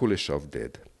that Kuleshov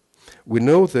did. We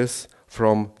know this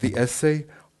from the essay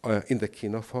in the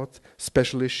Kinophot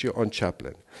special issue on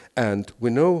Chaplin, and we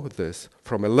know this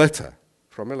from a letter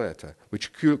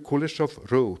which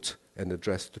Kuleshov wrote and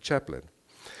addressed to Chaplin.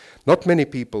 Not many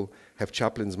people have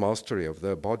Chaplin's mastery of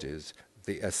their bodies,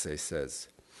 the essay says.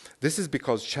 This is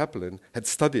because Chaplin had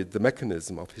studied the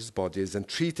mechanism of his bodies and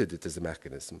treated it as a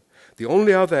mechanism. The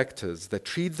only other actors that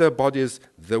treat their bodies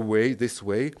this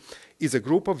way is a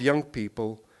group of young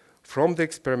people from the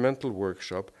experimental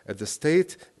workshop at the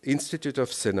State Institute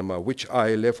of Cinema, which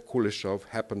I, Lev Kuleshov,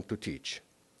 happened to teach.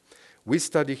 We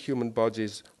study human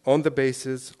bodies on the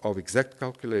basis of exact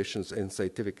calculations and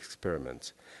scientific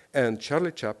experiments. And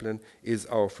Charlie Chaplin is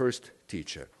our first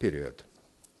teacher, period.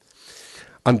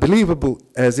 Unbelievable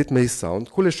as it may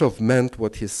sound, Kuleshov meant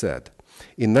what he said.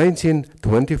 In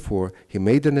 1924, he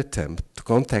made an attempt to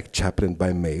contact Chaplin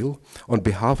by mail on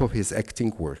behalf of his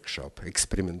acting workshop,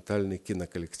 Experimentalny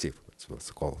Kinokollektiv, it was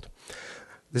called.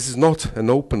 This is not an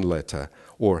open letter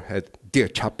or a Dear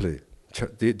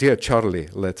Charlie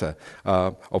letter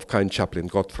of kind Chaplin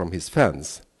got from his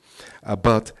fans,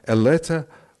 but a letter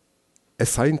a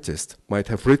scientist might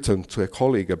have written to a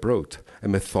colleague abroad, a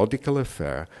methodical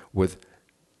affair with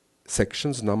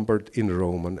sections numbered in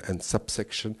Roman and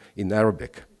subsection in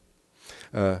Arabic.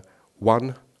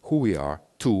 one, who we are,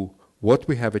 two, what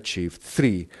we have achieved,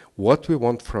 three, what we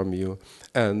want from you,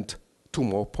 and two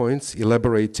more points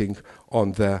elaborating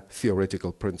on the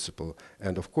theoretical principle.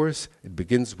 And of course, it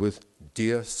begins with,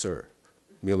 dear sir,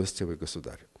 milostivый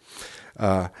государь.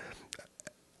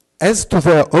 As to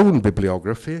their own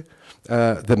bibliography,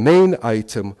 the main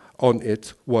item on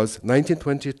it was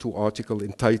 1922 article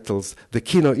entitled The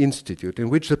Kino Institute, in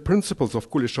which the principles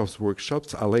of Kuleshov's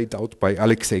workshops are laid out by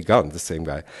Alexei Gan, the same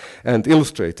guy, and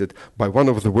illustrated by one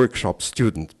of the workshop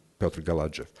students, Pyotr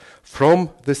Galadzev.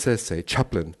 From this essay,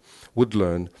 Chaplin would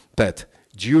learn that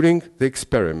during the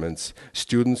experiments,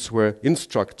 students were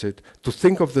instructed to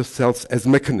think of themselves as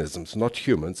mechanisms, not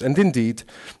humans. And indeed,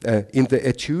 in the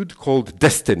etude called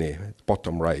Destiny,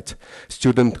 bottom right,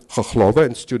 student Khokhlova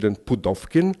and student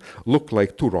Pudovkin look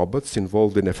like two robots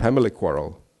involved in a family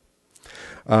quarrel.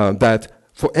 That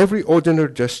for every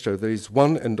ordinary gesture, there is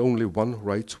one and only one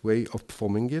right way of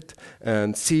performing it.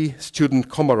 And see student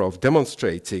Komarov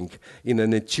demonstrating in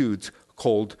an etude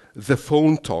called The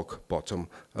Phone Talk, bottom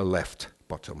left.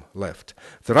 Bottom left.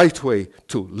 The right way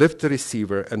to lift the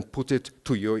receiver and put it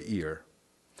to your ear.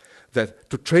 That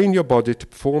to train your body to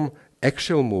perform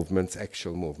actual movements,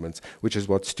 which is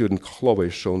what student Khokhlova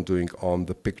is shown doing on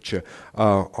the picture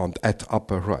at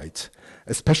upper right.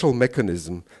 A special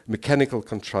mechanism, mechanical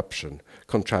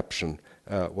contraption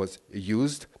was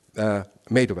used,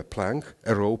 made of a plank,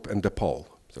 a rope, and a pole.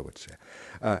 So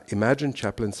imagine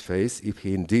Chaplin's face if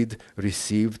he indeed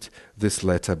received this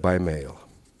letter by mail.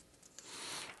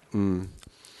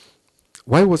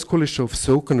 Why was Kuleshov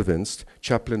so convinced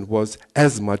Chaplin was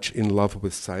as much in love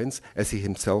with science as he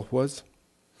himself was?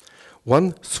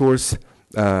 One source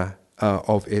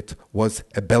of it was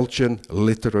a Belgian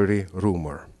literary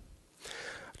rumor.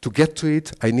 To get to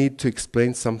it, I need to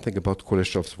explain something about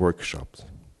Kuleshov's workshops.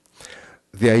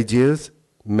 The ideas,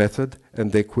 method,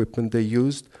 and the equipment they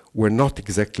used were not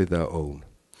exactly their own.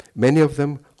 Many of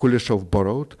them Kuleshov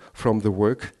borrowed from the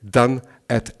work done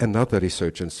at another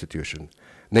research institution,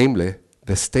 namely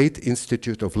the State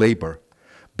Institute of Labor,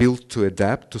 built to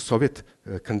adapt to Soviet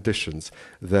conditions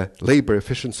the labor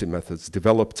efficiency methods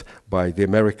developed by the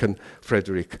American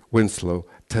Frederick Winslow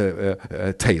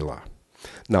Taylor.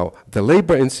 Now, the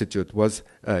Labor Institute was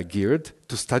geared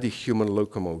to study human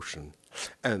locomotion,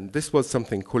 and this was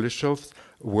something Kuleshov's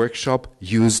workshop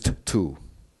used too.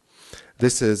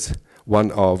 This is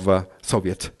one of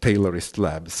Soviet Taylorist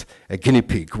labs. A guinea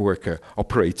pig worker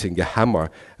operating a hammer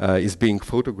is being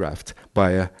photographed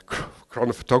by a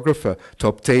chronophotographer to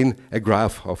obtain a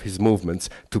graph of his movements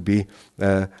to be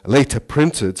later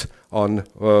printed on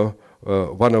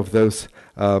one of those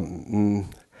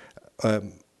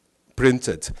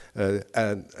printed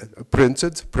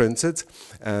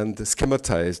and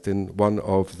schematized in one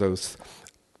of those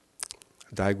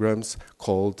diagrams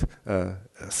called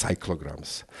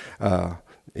cyclograms. All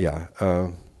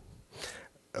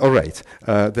right.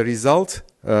 The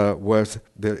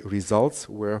results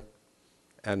were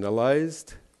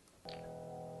analyzed.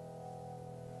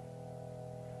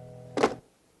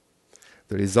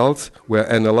 The results were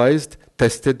analyzed,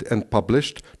 tested, and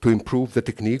published to improve the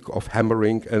technique of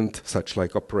hammering and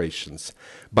such-like operations.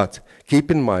 But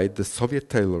keep in mind, the Soviet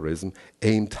Taylorism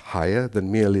aimed higher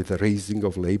than merely the raising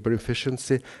of labor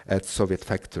efficiency at Soviet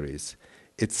factories.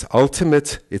 Its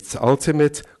ultimate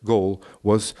goal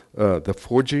was the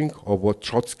forging of what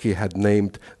Trotsky had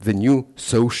named the new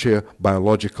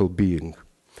socio-biological being.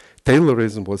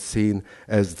 Taylorism was seen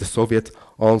as the Soviet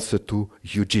answer to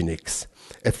eugenics,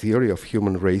 a theory of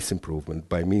human race improvement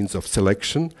by means of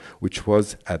selection, which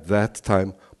was at that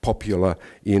time popular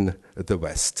in the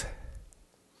West.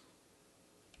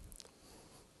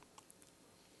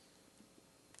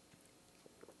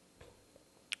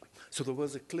 So there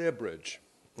was a clear bridge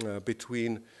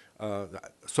between the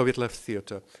Soviet left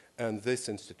theater and this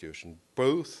institution.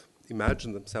 Both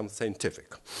imagined themselves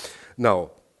scientific. Now,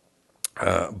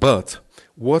 but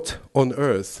what on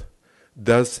earth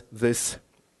does this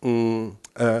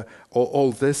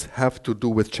all this have to do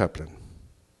with Chaplin?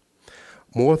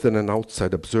 More than an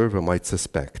outside observer might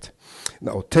suspect.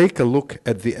 Now, take a look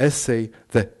at the essay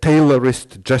The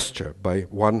Taylorist Gesture by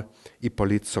one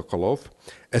Ippolit Sokolov,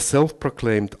 a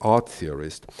self-proclaimed art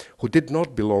theorist who did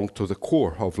not belong to the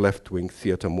core of left-wing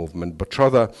theater movement, but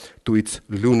rather to its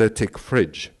lunatic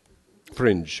fringe.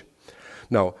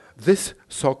 Now, this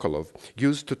Sokolov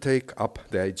used to take up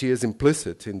the ideas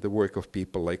implicit in the work of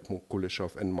people like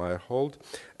Kuleshov and Meyerhold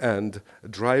and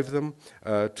drive them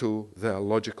to their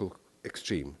logical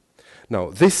extreme. Now,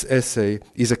 this essay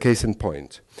is a case in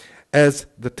point. As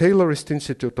the Taylorist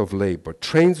Institute of Labor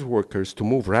trains workers to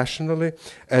move rationally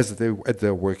at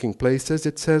their working places,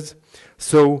 it says,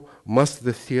 so must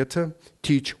the theater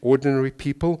teach ordinary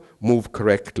people move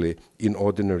correctly in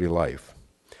ordinary life.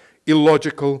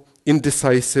 Illogical,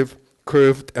 indecisive,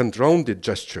 curved and rounded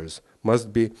gestures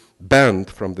must be banned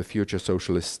from the future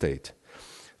socialist state.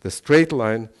 The straight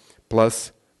line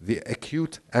plus the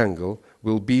acute angle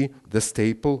will be the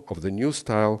staple of the new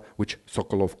style which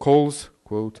Sokolov calls,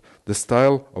 quote, the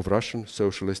style of Russian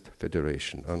Socialist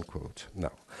Federation, unquote.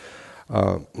 Now,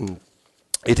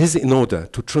 it is in order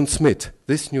to transmit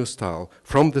this new style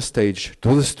from the stage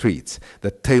to the streets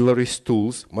that Taylorist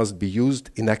tools must be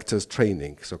used in actors'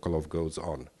 training, Sokolov goes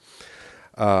on.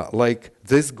 Like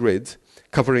this grid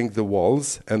covering the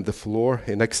walls and the floor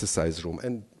in exercise room.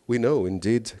 And we know,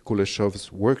 indeed,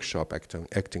 Kuleshov's workshop,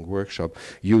 acting workshop,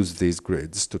 used these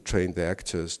grids to train the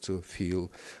actors to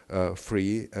feel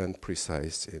free and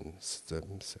precise in the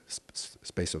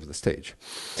space of the stage.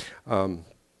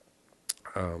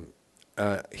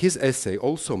 His essay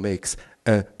also makes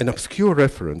an obscure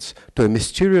reference to a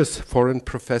mysterious foreign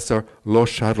professor,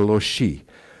 Lo-Charloshi,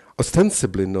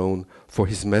 ostensibly known for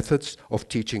his methods of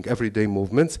teaching everyday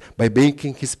movements by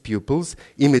making his pupils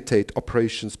imitate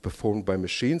operations performed by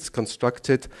machines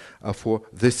constructed for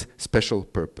this special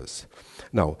purpose.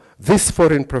 Now, this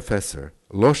foreign professor,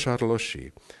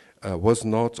 Lo-Charloshi, was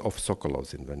not of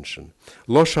Sokolov's invention.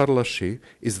 Lo-Charloshi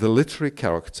is the literary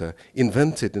character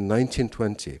invented in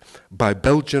 1920 by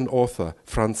Belgian author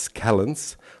Frans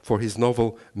Callens for his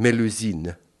novel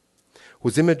Mélusine,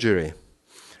 whose imagery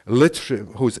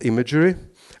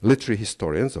literary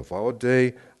historians of our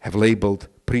day have labeled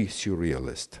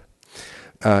pre-surrealist.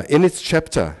 In its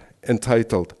chapter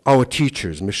entitled Our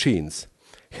Teachers, Machines,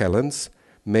 Callens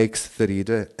makes the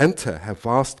reader enter a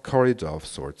vast corridor of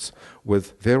sorts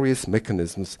with various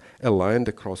mechanisms aligned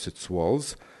across its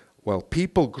walls, while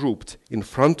people grouped in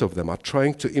front of them are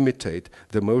trying to imitate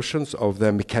the motions of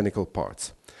their mechanical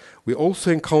parts. We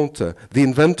also encounter the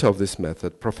inventor of this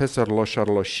method, Professor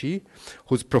Lo-Charloshi,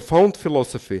 whose profound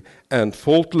philosophy and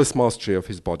faultless mastery of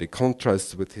his body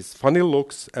contrasts with his funny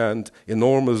looks and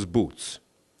enormous boots.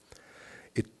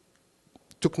 It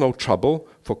took no trouble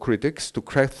for critics to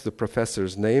crack the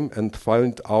professor's name and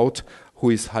find out who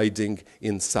is hiding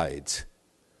inside.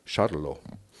 Charlot.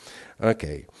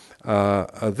 Okay.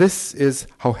 This is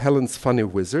how Helen's funny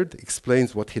wizard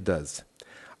explains what he does.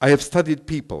 I have studied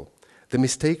people. The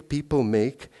mistake people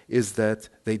make is that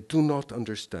they do not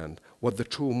understand what the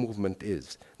true movement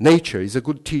is. Nature is a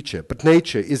good teacher, but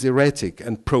nature is erratic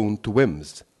and prone to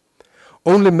whims.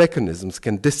 Only mechanisms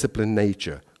can discipline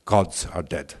nature. Gods are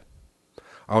dead.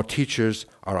 Our teachers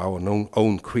are our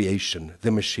own creation,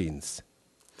 the machines.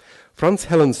 Franz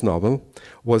Helen's novel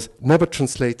was never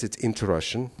translated into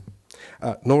Russian,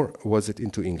 nor was it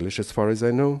into English, as far as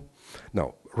I know.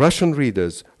 Now, Russian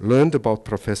readers learned about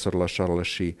Professor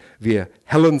Lo-Charloshi via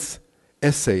Helen's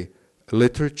essay,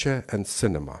 Literature and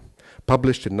Cinema,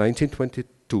 published in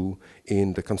 1922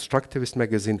 in the constructivist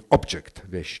magazine Objekt,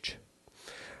 West,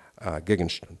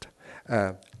 Gegenstand.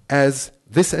 As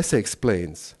this essay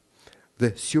explains,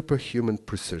 the superhuman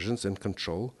precisions and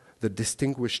control that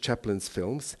distinguish Chaplin's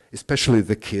films, especially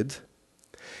The Kid,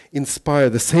 inspire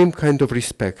the same kind of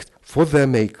respect for their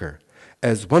maker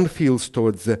as one feels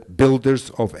towards the builders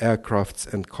of aircrafts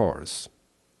and cars.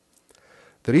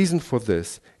 The reason for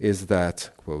this is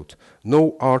that, quote,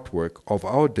 no artwork of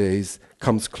our days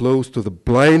comes close to the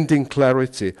blinding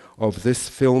clarity of this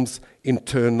film's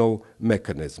internal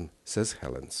mechanism, says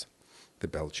Helens, the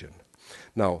Belgian.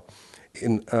 Now,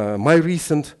 in my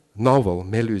recent novel,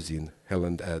 Mélusine,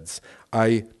 Helen adds,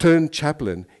 I turned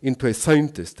Chaplin into a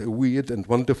scientist, a weird and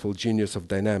wonderful genius of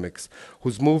dynamics,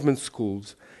 whose movement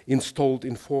schools, installed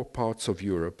in 4 parts of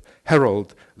Europe,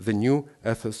 herald the new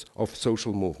ethos of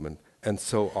social movement, and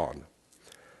so on.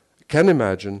 Can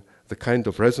imagine the kind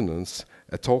of resonance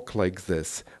a talk like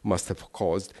this must have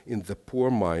caused in the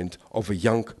poor mind of a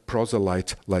young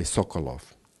proselyte like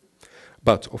Sokolov.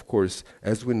 But, of course,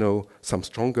 as we know, some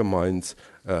stronger minds,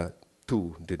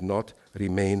 too, did not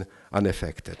remain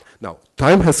unaffected. Now,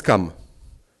 time has come,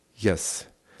 yes,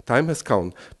 time has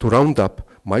come to round up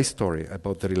my story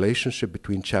about the relationship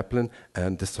between Chaplin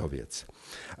and the Soviets.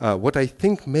 What I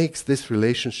think makes this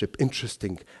relationship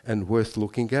interesting and worth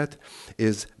looking at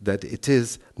is that it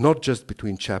is not just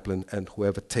between Chaplin and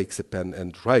whoever takes a pen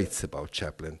and writes about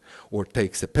Chaplin, or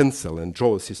takes a pencil and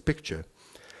draws his picture.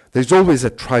 There's always a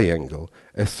triangle,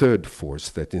 a third force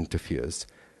that interferes.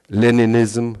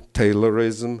 Leninism,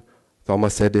 Taylorism,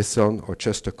 Thomas Edison or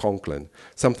Chester Conklin,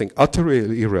 something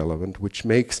utterly irrelevant, which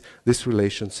makes this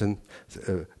relationship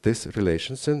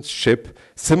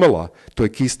similar to a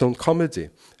Keystone comedy,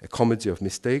 a comedy of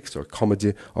mistakes or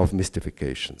comedy of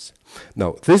mystifications.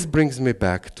 Now, this brings me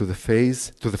back to the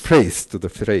phrase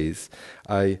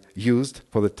I used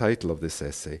for the title of this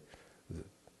essay,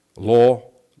 The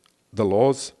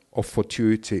Laws of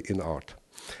Fortuity in Art.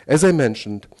 As I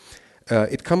mentioned,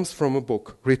 it comes from a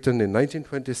book written in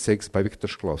 1926 by Viktor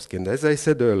Shklovsky. And as I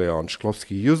said earlier on,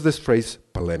 Shklovsky used this phrase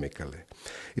polemically.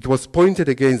 It was pointed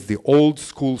against the old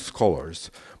school scholars,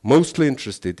 mostly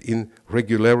interested in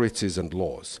regularities and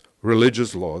laws,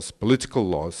 religious laws, political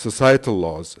laws, societal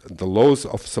laws, and the laws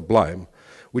of sublime,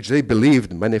 which they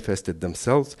believed manifested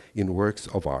themselves in works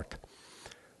of art.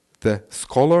 The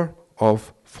scholar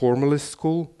of formalist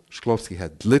school, Shklovsky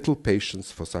had little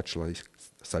patience for such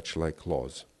like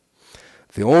laws.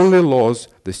 The only laws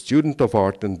the student of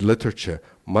art and literature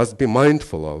must be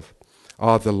mindful of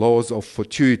are the laws of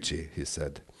fortuity, he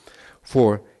said.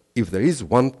 For if there is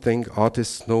one thing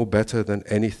artists know better than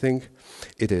anything,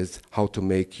 it is how to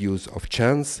make use of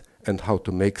chance and how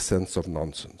to make sense of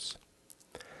nonsense.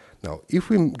 Now, if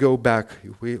we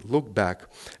look back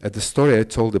at the story I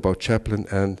told about Chaplin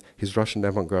and his Russian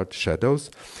avant-garde shadows,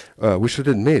 we should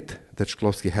admit that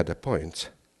Shklovsky had a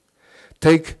point.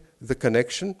 Take the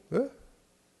connection.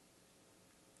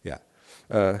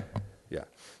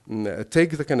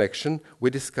 Take the connection we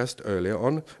discussed earlier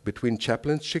on between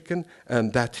Chaplin's chicken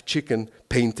and that chicken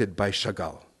painted by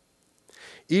Chagall.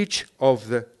 Each of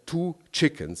the two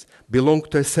chickens belong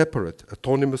to a separate,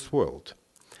 autonomous world.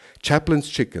 Chaplin's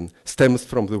chicken stems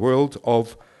from the world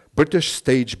of British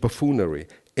stage buffoonery,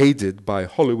 aided by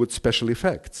Hollywood special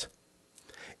effects.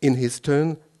 In his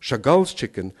turn, Chagall's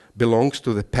chicken belongs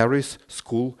to the Paris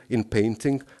school in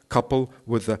painting, coupled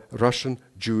with the Russian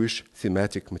Jewish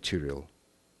thematic material.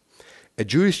 A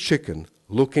Jewish chicken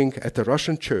looking at a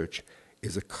Russian church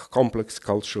is a complex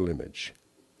cultural image.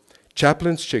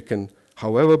 Chaplin's chicken,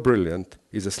 however brilliant,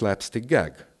 is a slapstick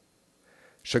gag.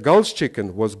 Chagall's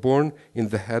chicken was born in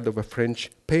the head of a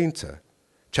French painter.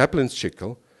 Chaplin's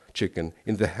chicken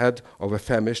in the head of a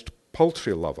famished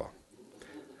poultry lover.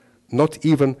 Not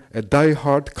even a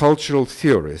die-hard cultural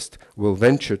theorist will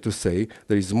venture to say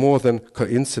there is more than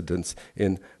coincidence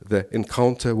in the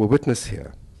encounter we witness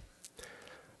here.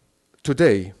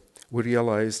 Today, we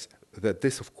realize that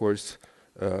this, of course,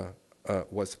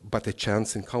 was but a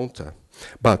chance encounter.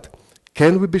 But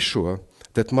can we be sure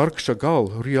that Marc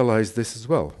Chagall realized this as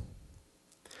well?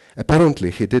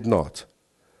 Apparently, he did not.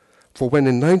 For when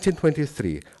in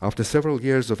 1923, after several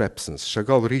years of absence,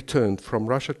 Chagall returned from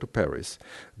Russia to Paris,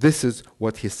 this is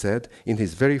what he said in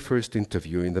his very first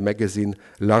interview in the magazine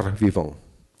L'Art Vivant.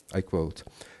 I quote,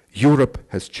 "Europe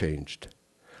has changed.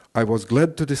 I was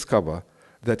glad to discover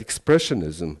that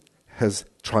Expressionism has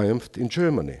triumphed in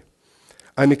Germany.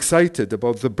 I'm excited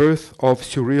about the birth of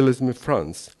Surrealism in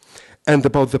France and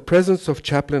about the presence of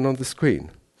Chaplin on the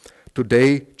screen.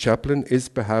 Today, Chaplin is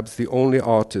perhaps the only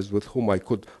artist with whom I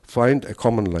could find a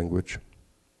common language."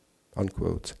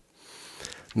 Unquote.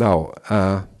 Now,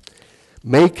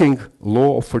 making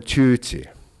law of fortuity,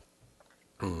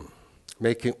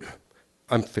 making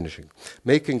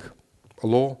a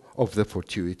law of the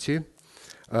fortuity,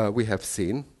 we have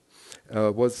seen,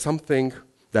 was something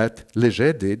that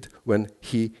Léger did when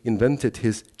he invented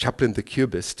his Chaplin the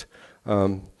Cubist,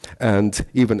 and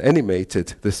even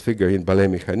animated this figure in Ballet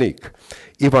Mécanique.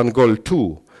 Ivan Goll,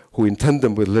 too, who in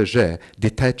tandem with Léger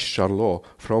detached Charlot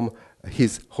from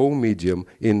his home medium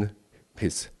in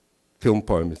his film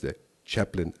poems, the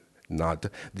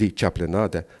Chaplinade,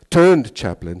 turned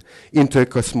Chaplin into a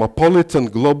cosmopolitan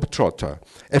globetrotter,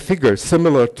 a figure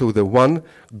similar to the one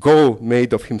Goll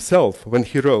made of himself when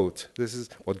he wrote. This is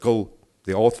what Goll,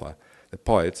 the author, the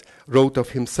poet, wrote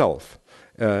of himself.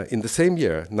 In the same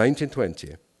year,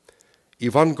 1920,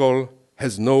 Ivan Goll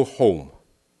has no home.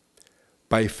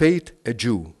 By fate, a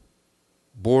Jew,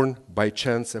 born by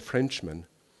chance a Frenchman,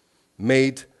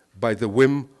 made by the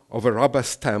whim of a rubber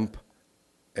stamp,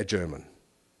 a German.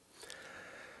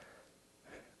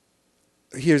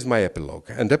 Here's my epilogue,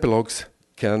 and epilogues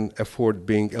can afford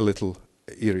being a little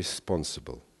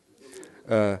irresponsible.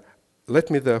 Let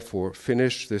me therefore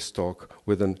finish this talk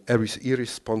with an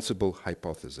irresponsible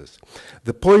hypothesis.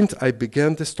 The point I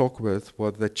began this talk with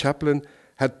was that Chaplin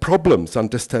had problems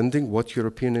understanding what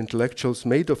European intellectuals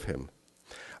made of him.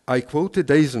 I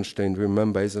quoted Eisenstein,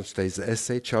 remember Eisenstein's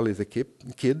essay, Charlie the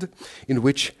Kid, in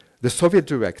which the Soviet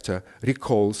director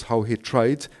recalls how he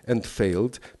tried and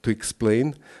failed to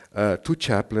explain to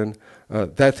Chaplin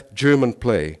that German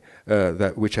play,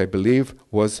 which I believe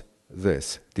was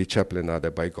this, Die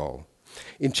Chaplinade by Goll.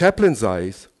 In Chaplin's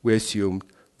eyes, we assumed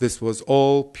this was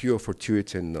all pure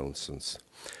fortuity and nonsense.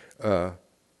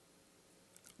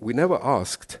 We never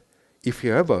asked if he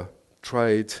ever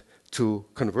tried to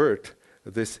convert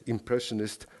this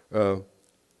impressionist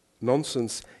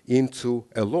nonsense into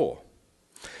a law.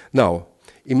 Now,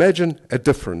 imagine a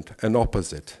different, an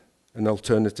opposite, an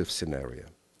alternative scenario.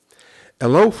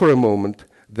 Allow for a moment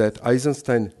that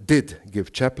Eisenstein did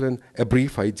give Chaplin a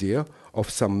brief idea of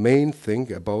some main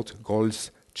thing about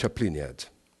Gole's Chapliniad.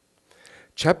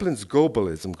 Chaplin's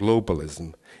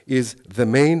globalism, is the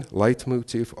main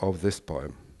leitmotif of this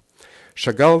poem.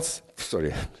 Chaplin's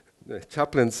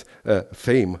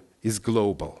fame is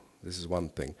global. This is one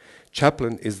thing.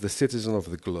 Chaplin is the citizen of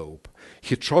the globe.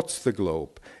 He trots the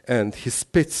globe and he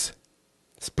splits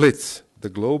the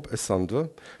globe asunder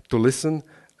to listen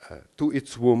in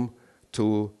its womb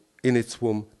to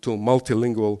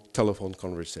multilingual telephone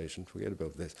conversation. Forget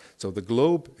about this. So the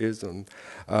globe is on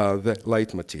the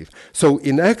leitmotif. So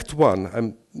in Act 1,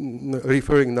 I'm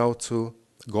referring now to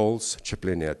Gole's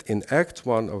Chapliniad. In Act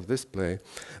 1 of this play,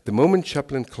 the moment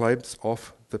Chaplin climbs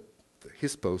off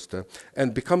his poster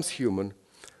and becomes human,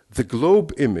 the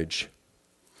globe image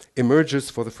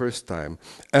emerges for the first time,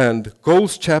 and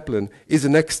Gole's Chaplin is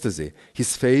in ecstasy.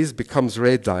 His face becomes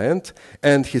radiant,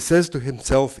 and he says to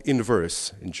himself in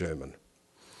verse, in German.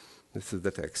 This is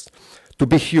the text. To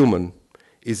be human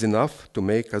is enough to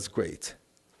make us great.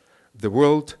 The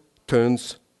world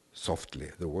turns softly.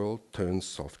 The world turns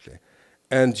softly.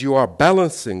 And you are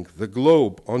balancing the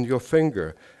globe on your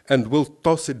finger and will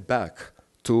toss it back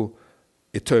to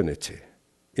infinity.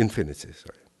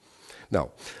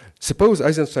 Now, suppose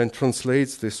Eisenstein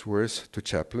translates this verse to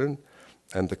Chaplin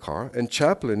and the car, and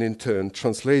Chaplin in turn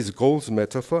translates Gole's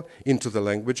metaphor into the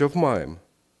language of mime.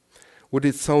 Would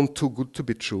it sound too good to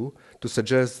be true to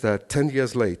suggest that 10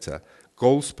 years later,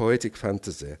 Gole's poetic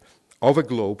fantasy of a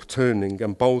globe turning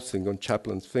and bouncing on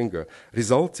Chaplin's finger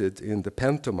resulted in the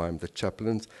pantomime that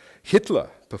Chaplin's Hitler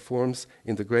performs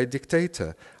in The Great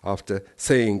Dictator after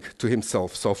saying to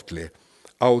himself softly,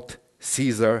 "Aut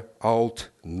Caesar, aut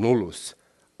nullus,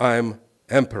 I'm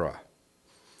emperor."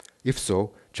 If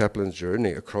so, Chaplin's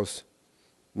journey across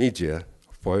media,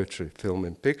 poetry, film,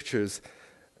 and pictures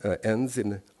ends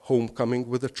in homecoming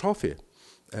with a trophy.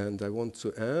 And I want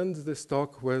to end this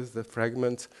talk with the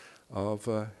fragment of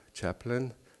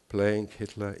Chaplin playing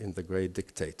Hitler in The Great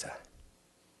Dictator.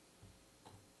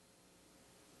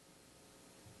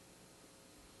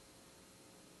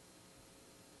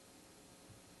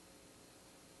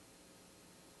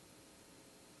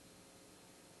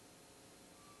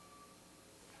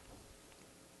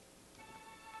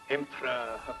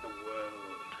 Emperor of the world.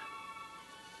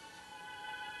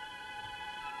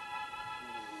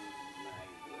 My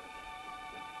word.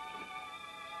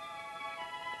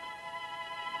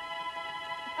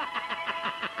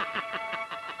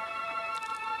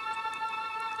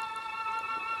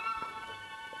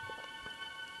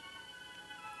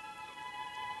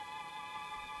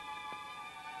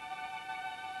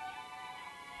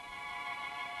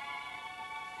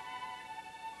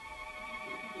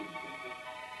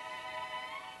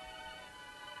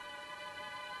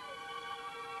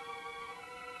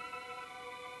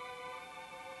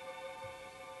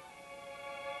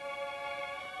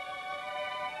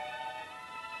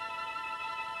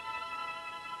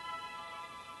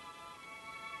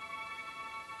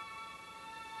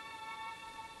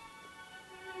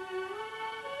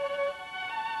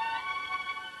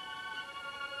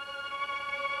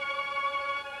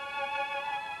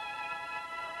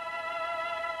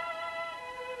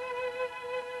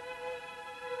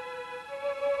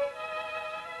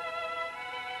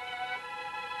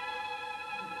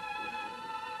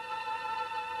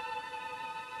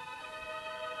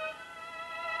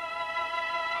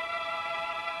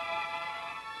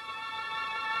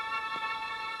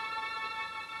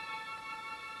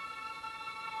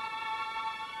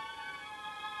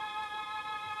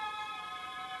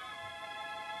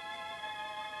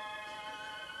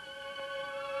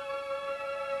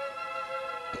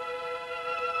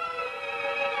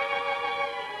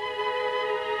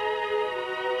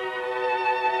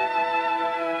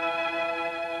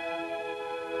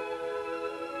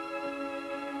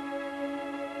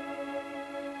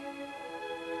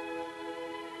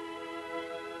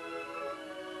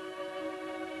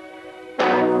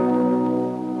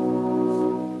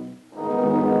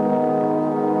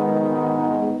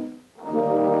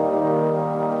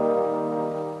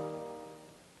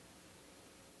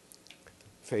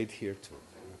 Fade here too.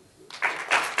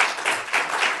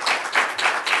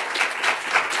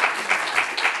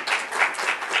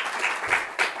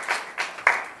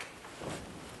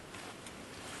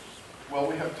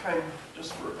 time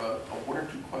just for one or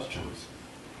two questions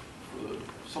for the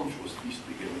sumptuous feast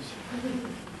begins.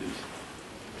 Please.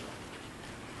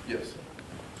 Yes.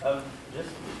 Just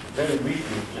very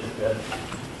briefly, just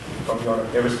from your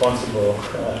irresponsible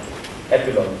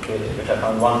epilogue, which I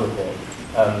found wonderful.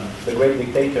 The Great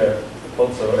Dictator,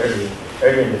 also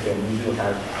earlier in the film, you do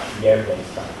have the airplane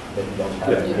stuff that you don't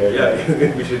have in the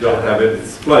yeah, we should don't have it.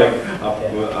 It's flying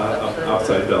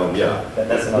upside down. Yeah,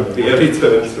 that's another. The every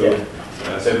turn.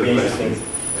 So it'd be interesting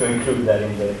to include that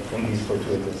in these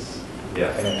fortuitous.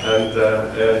 Yeah, and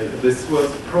this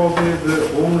was probably the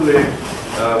only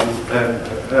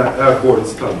airborne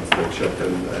stunt that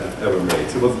Chaplin ever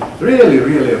made. He was really,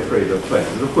 really afraid of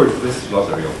planes. And of course, this is not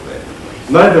a real plane.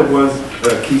 Neither was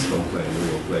Keystone plane a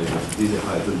real plane with these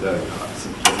hides and derrick heights.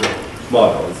 It was a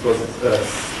model. It was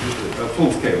a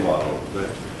full-scale model. But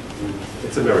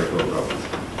it's a miracle of robots.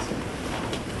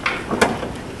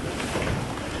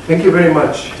 Thank you very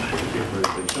much.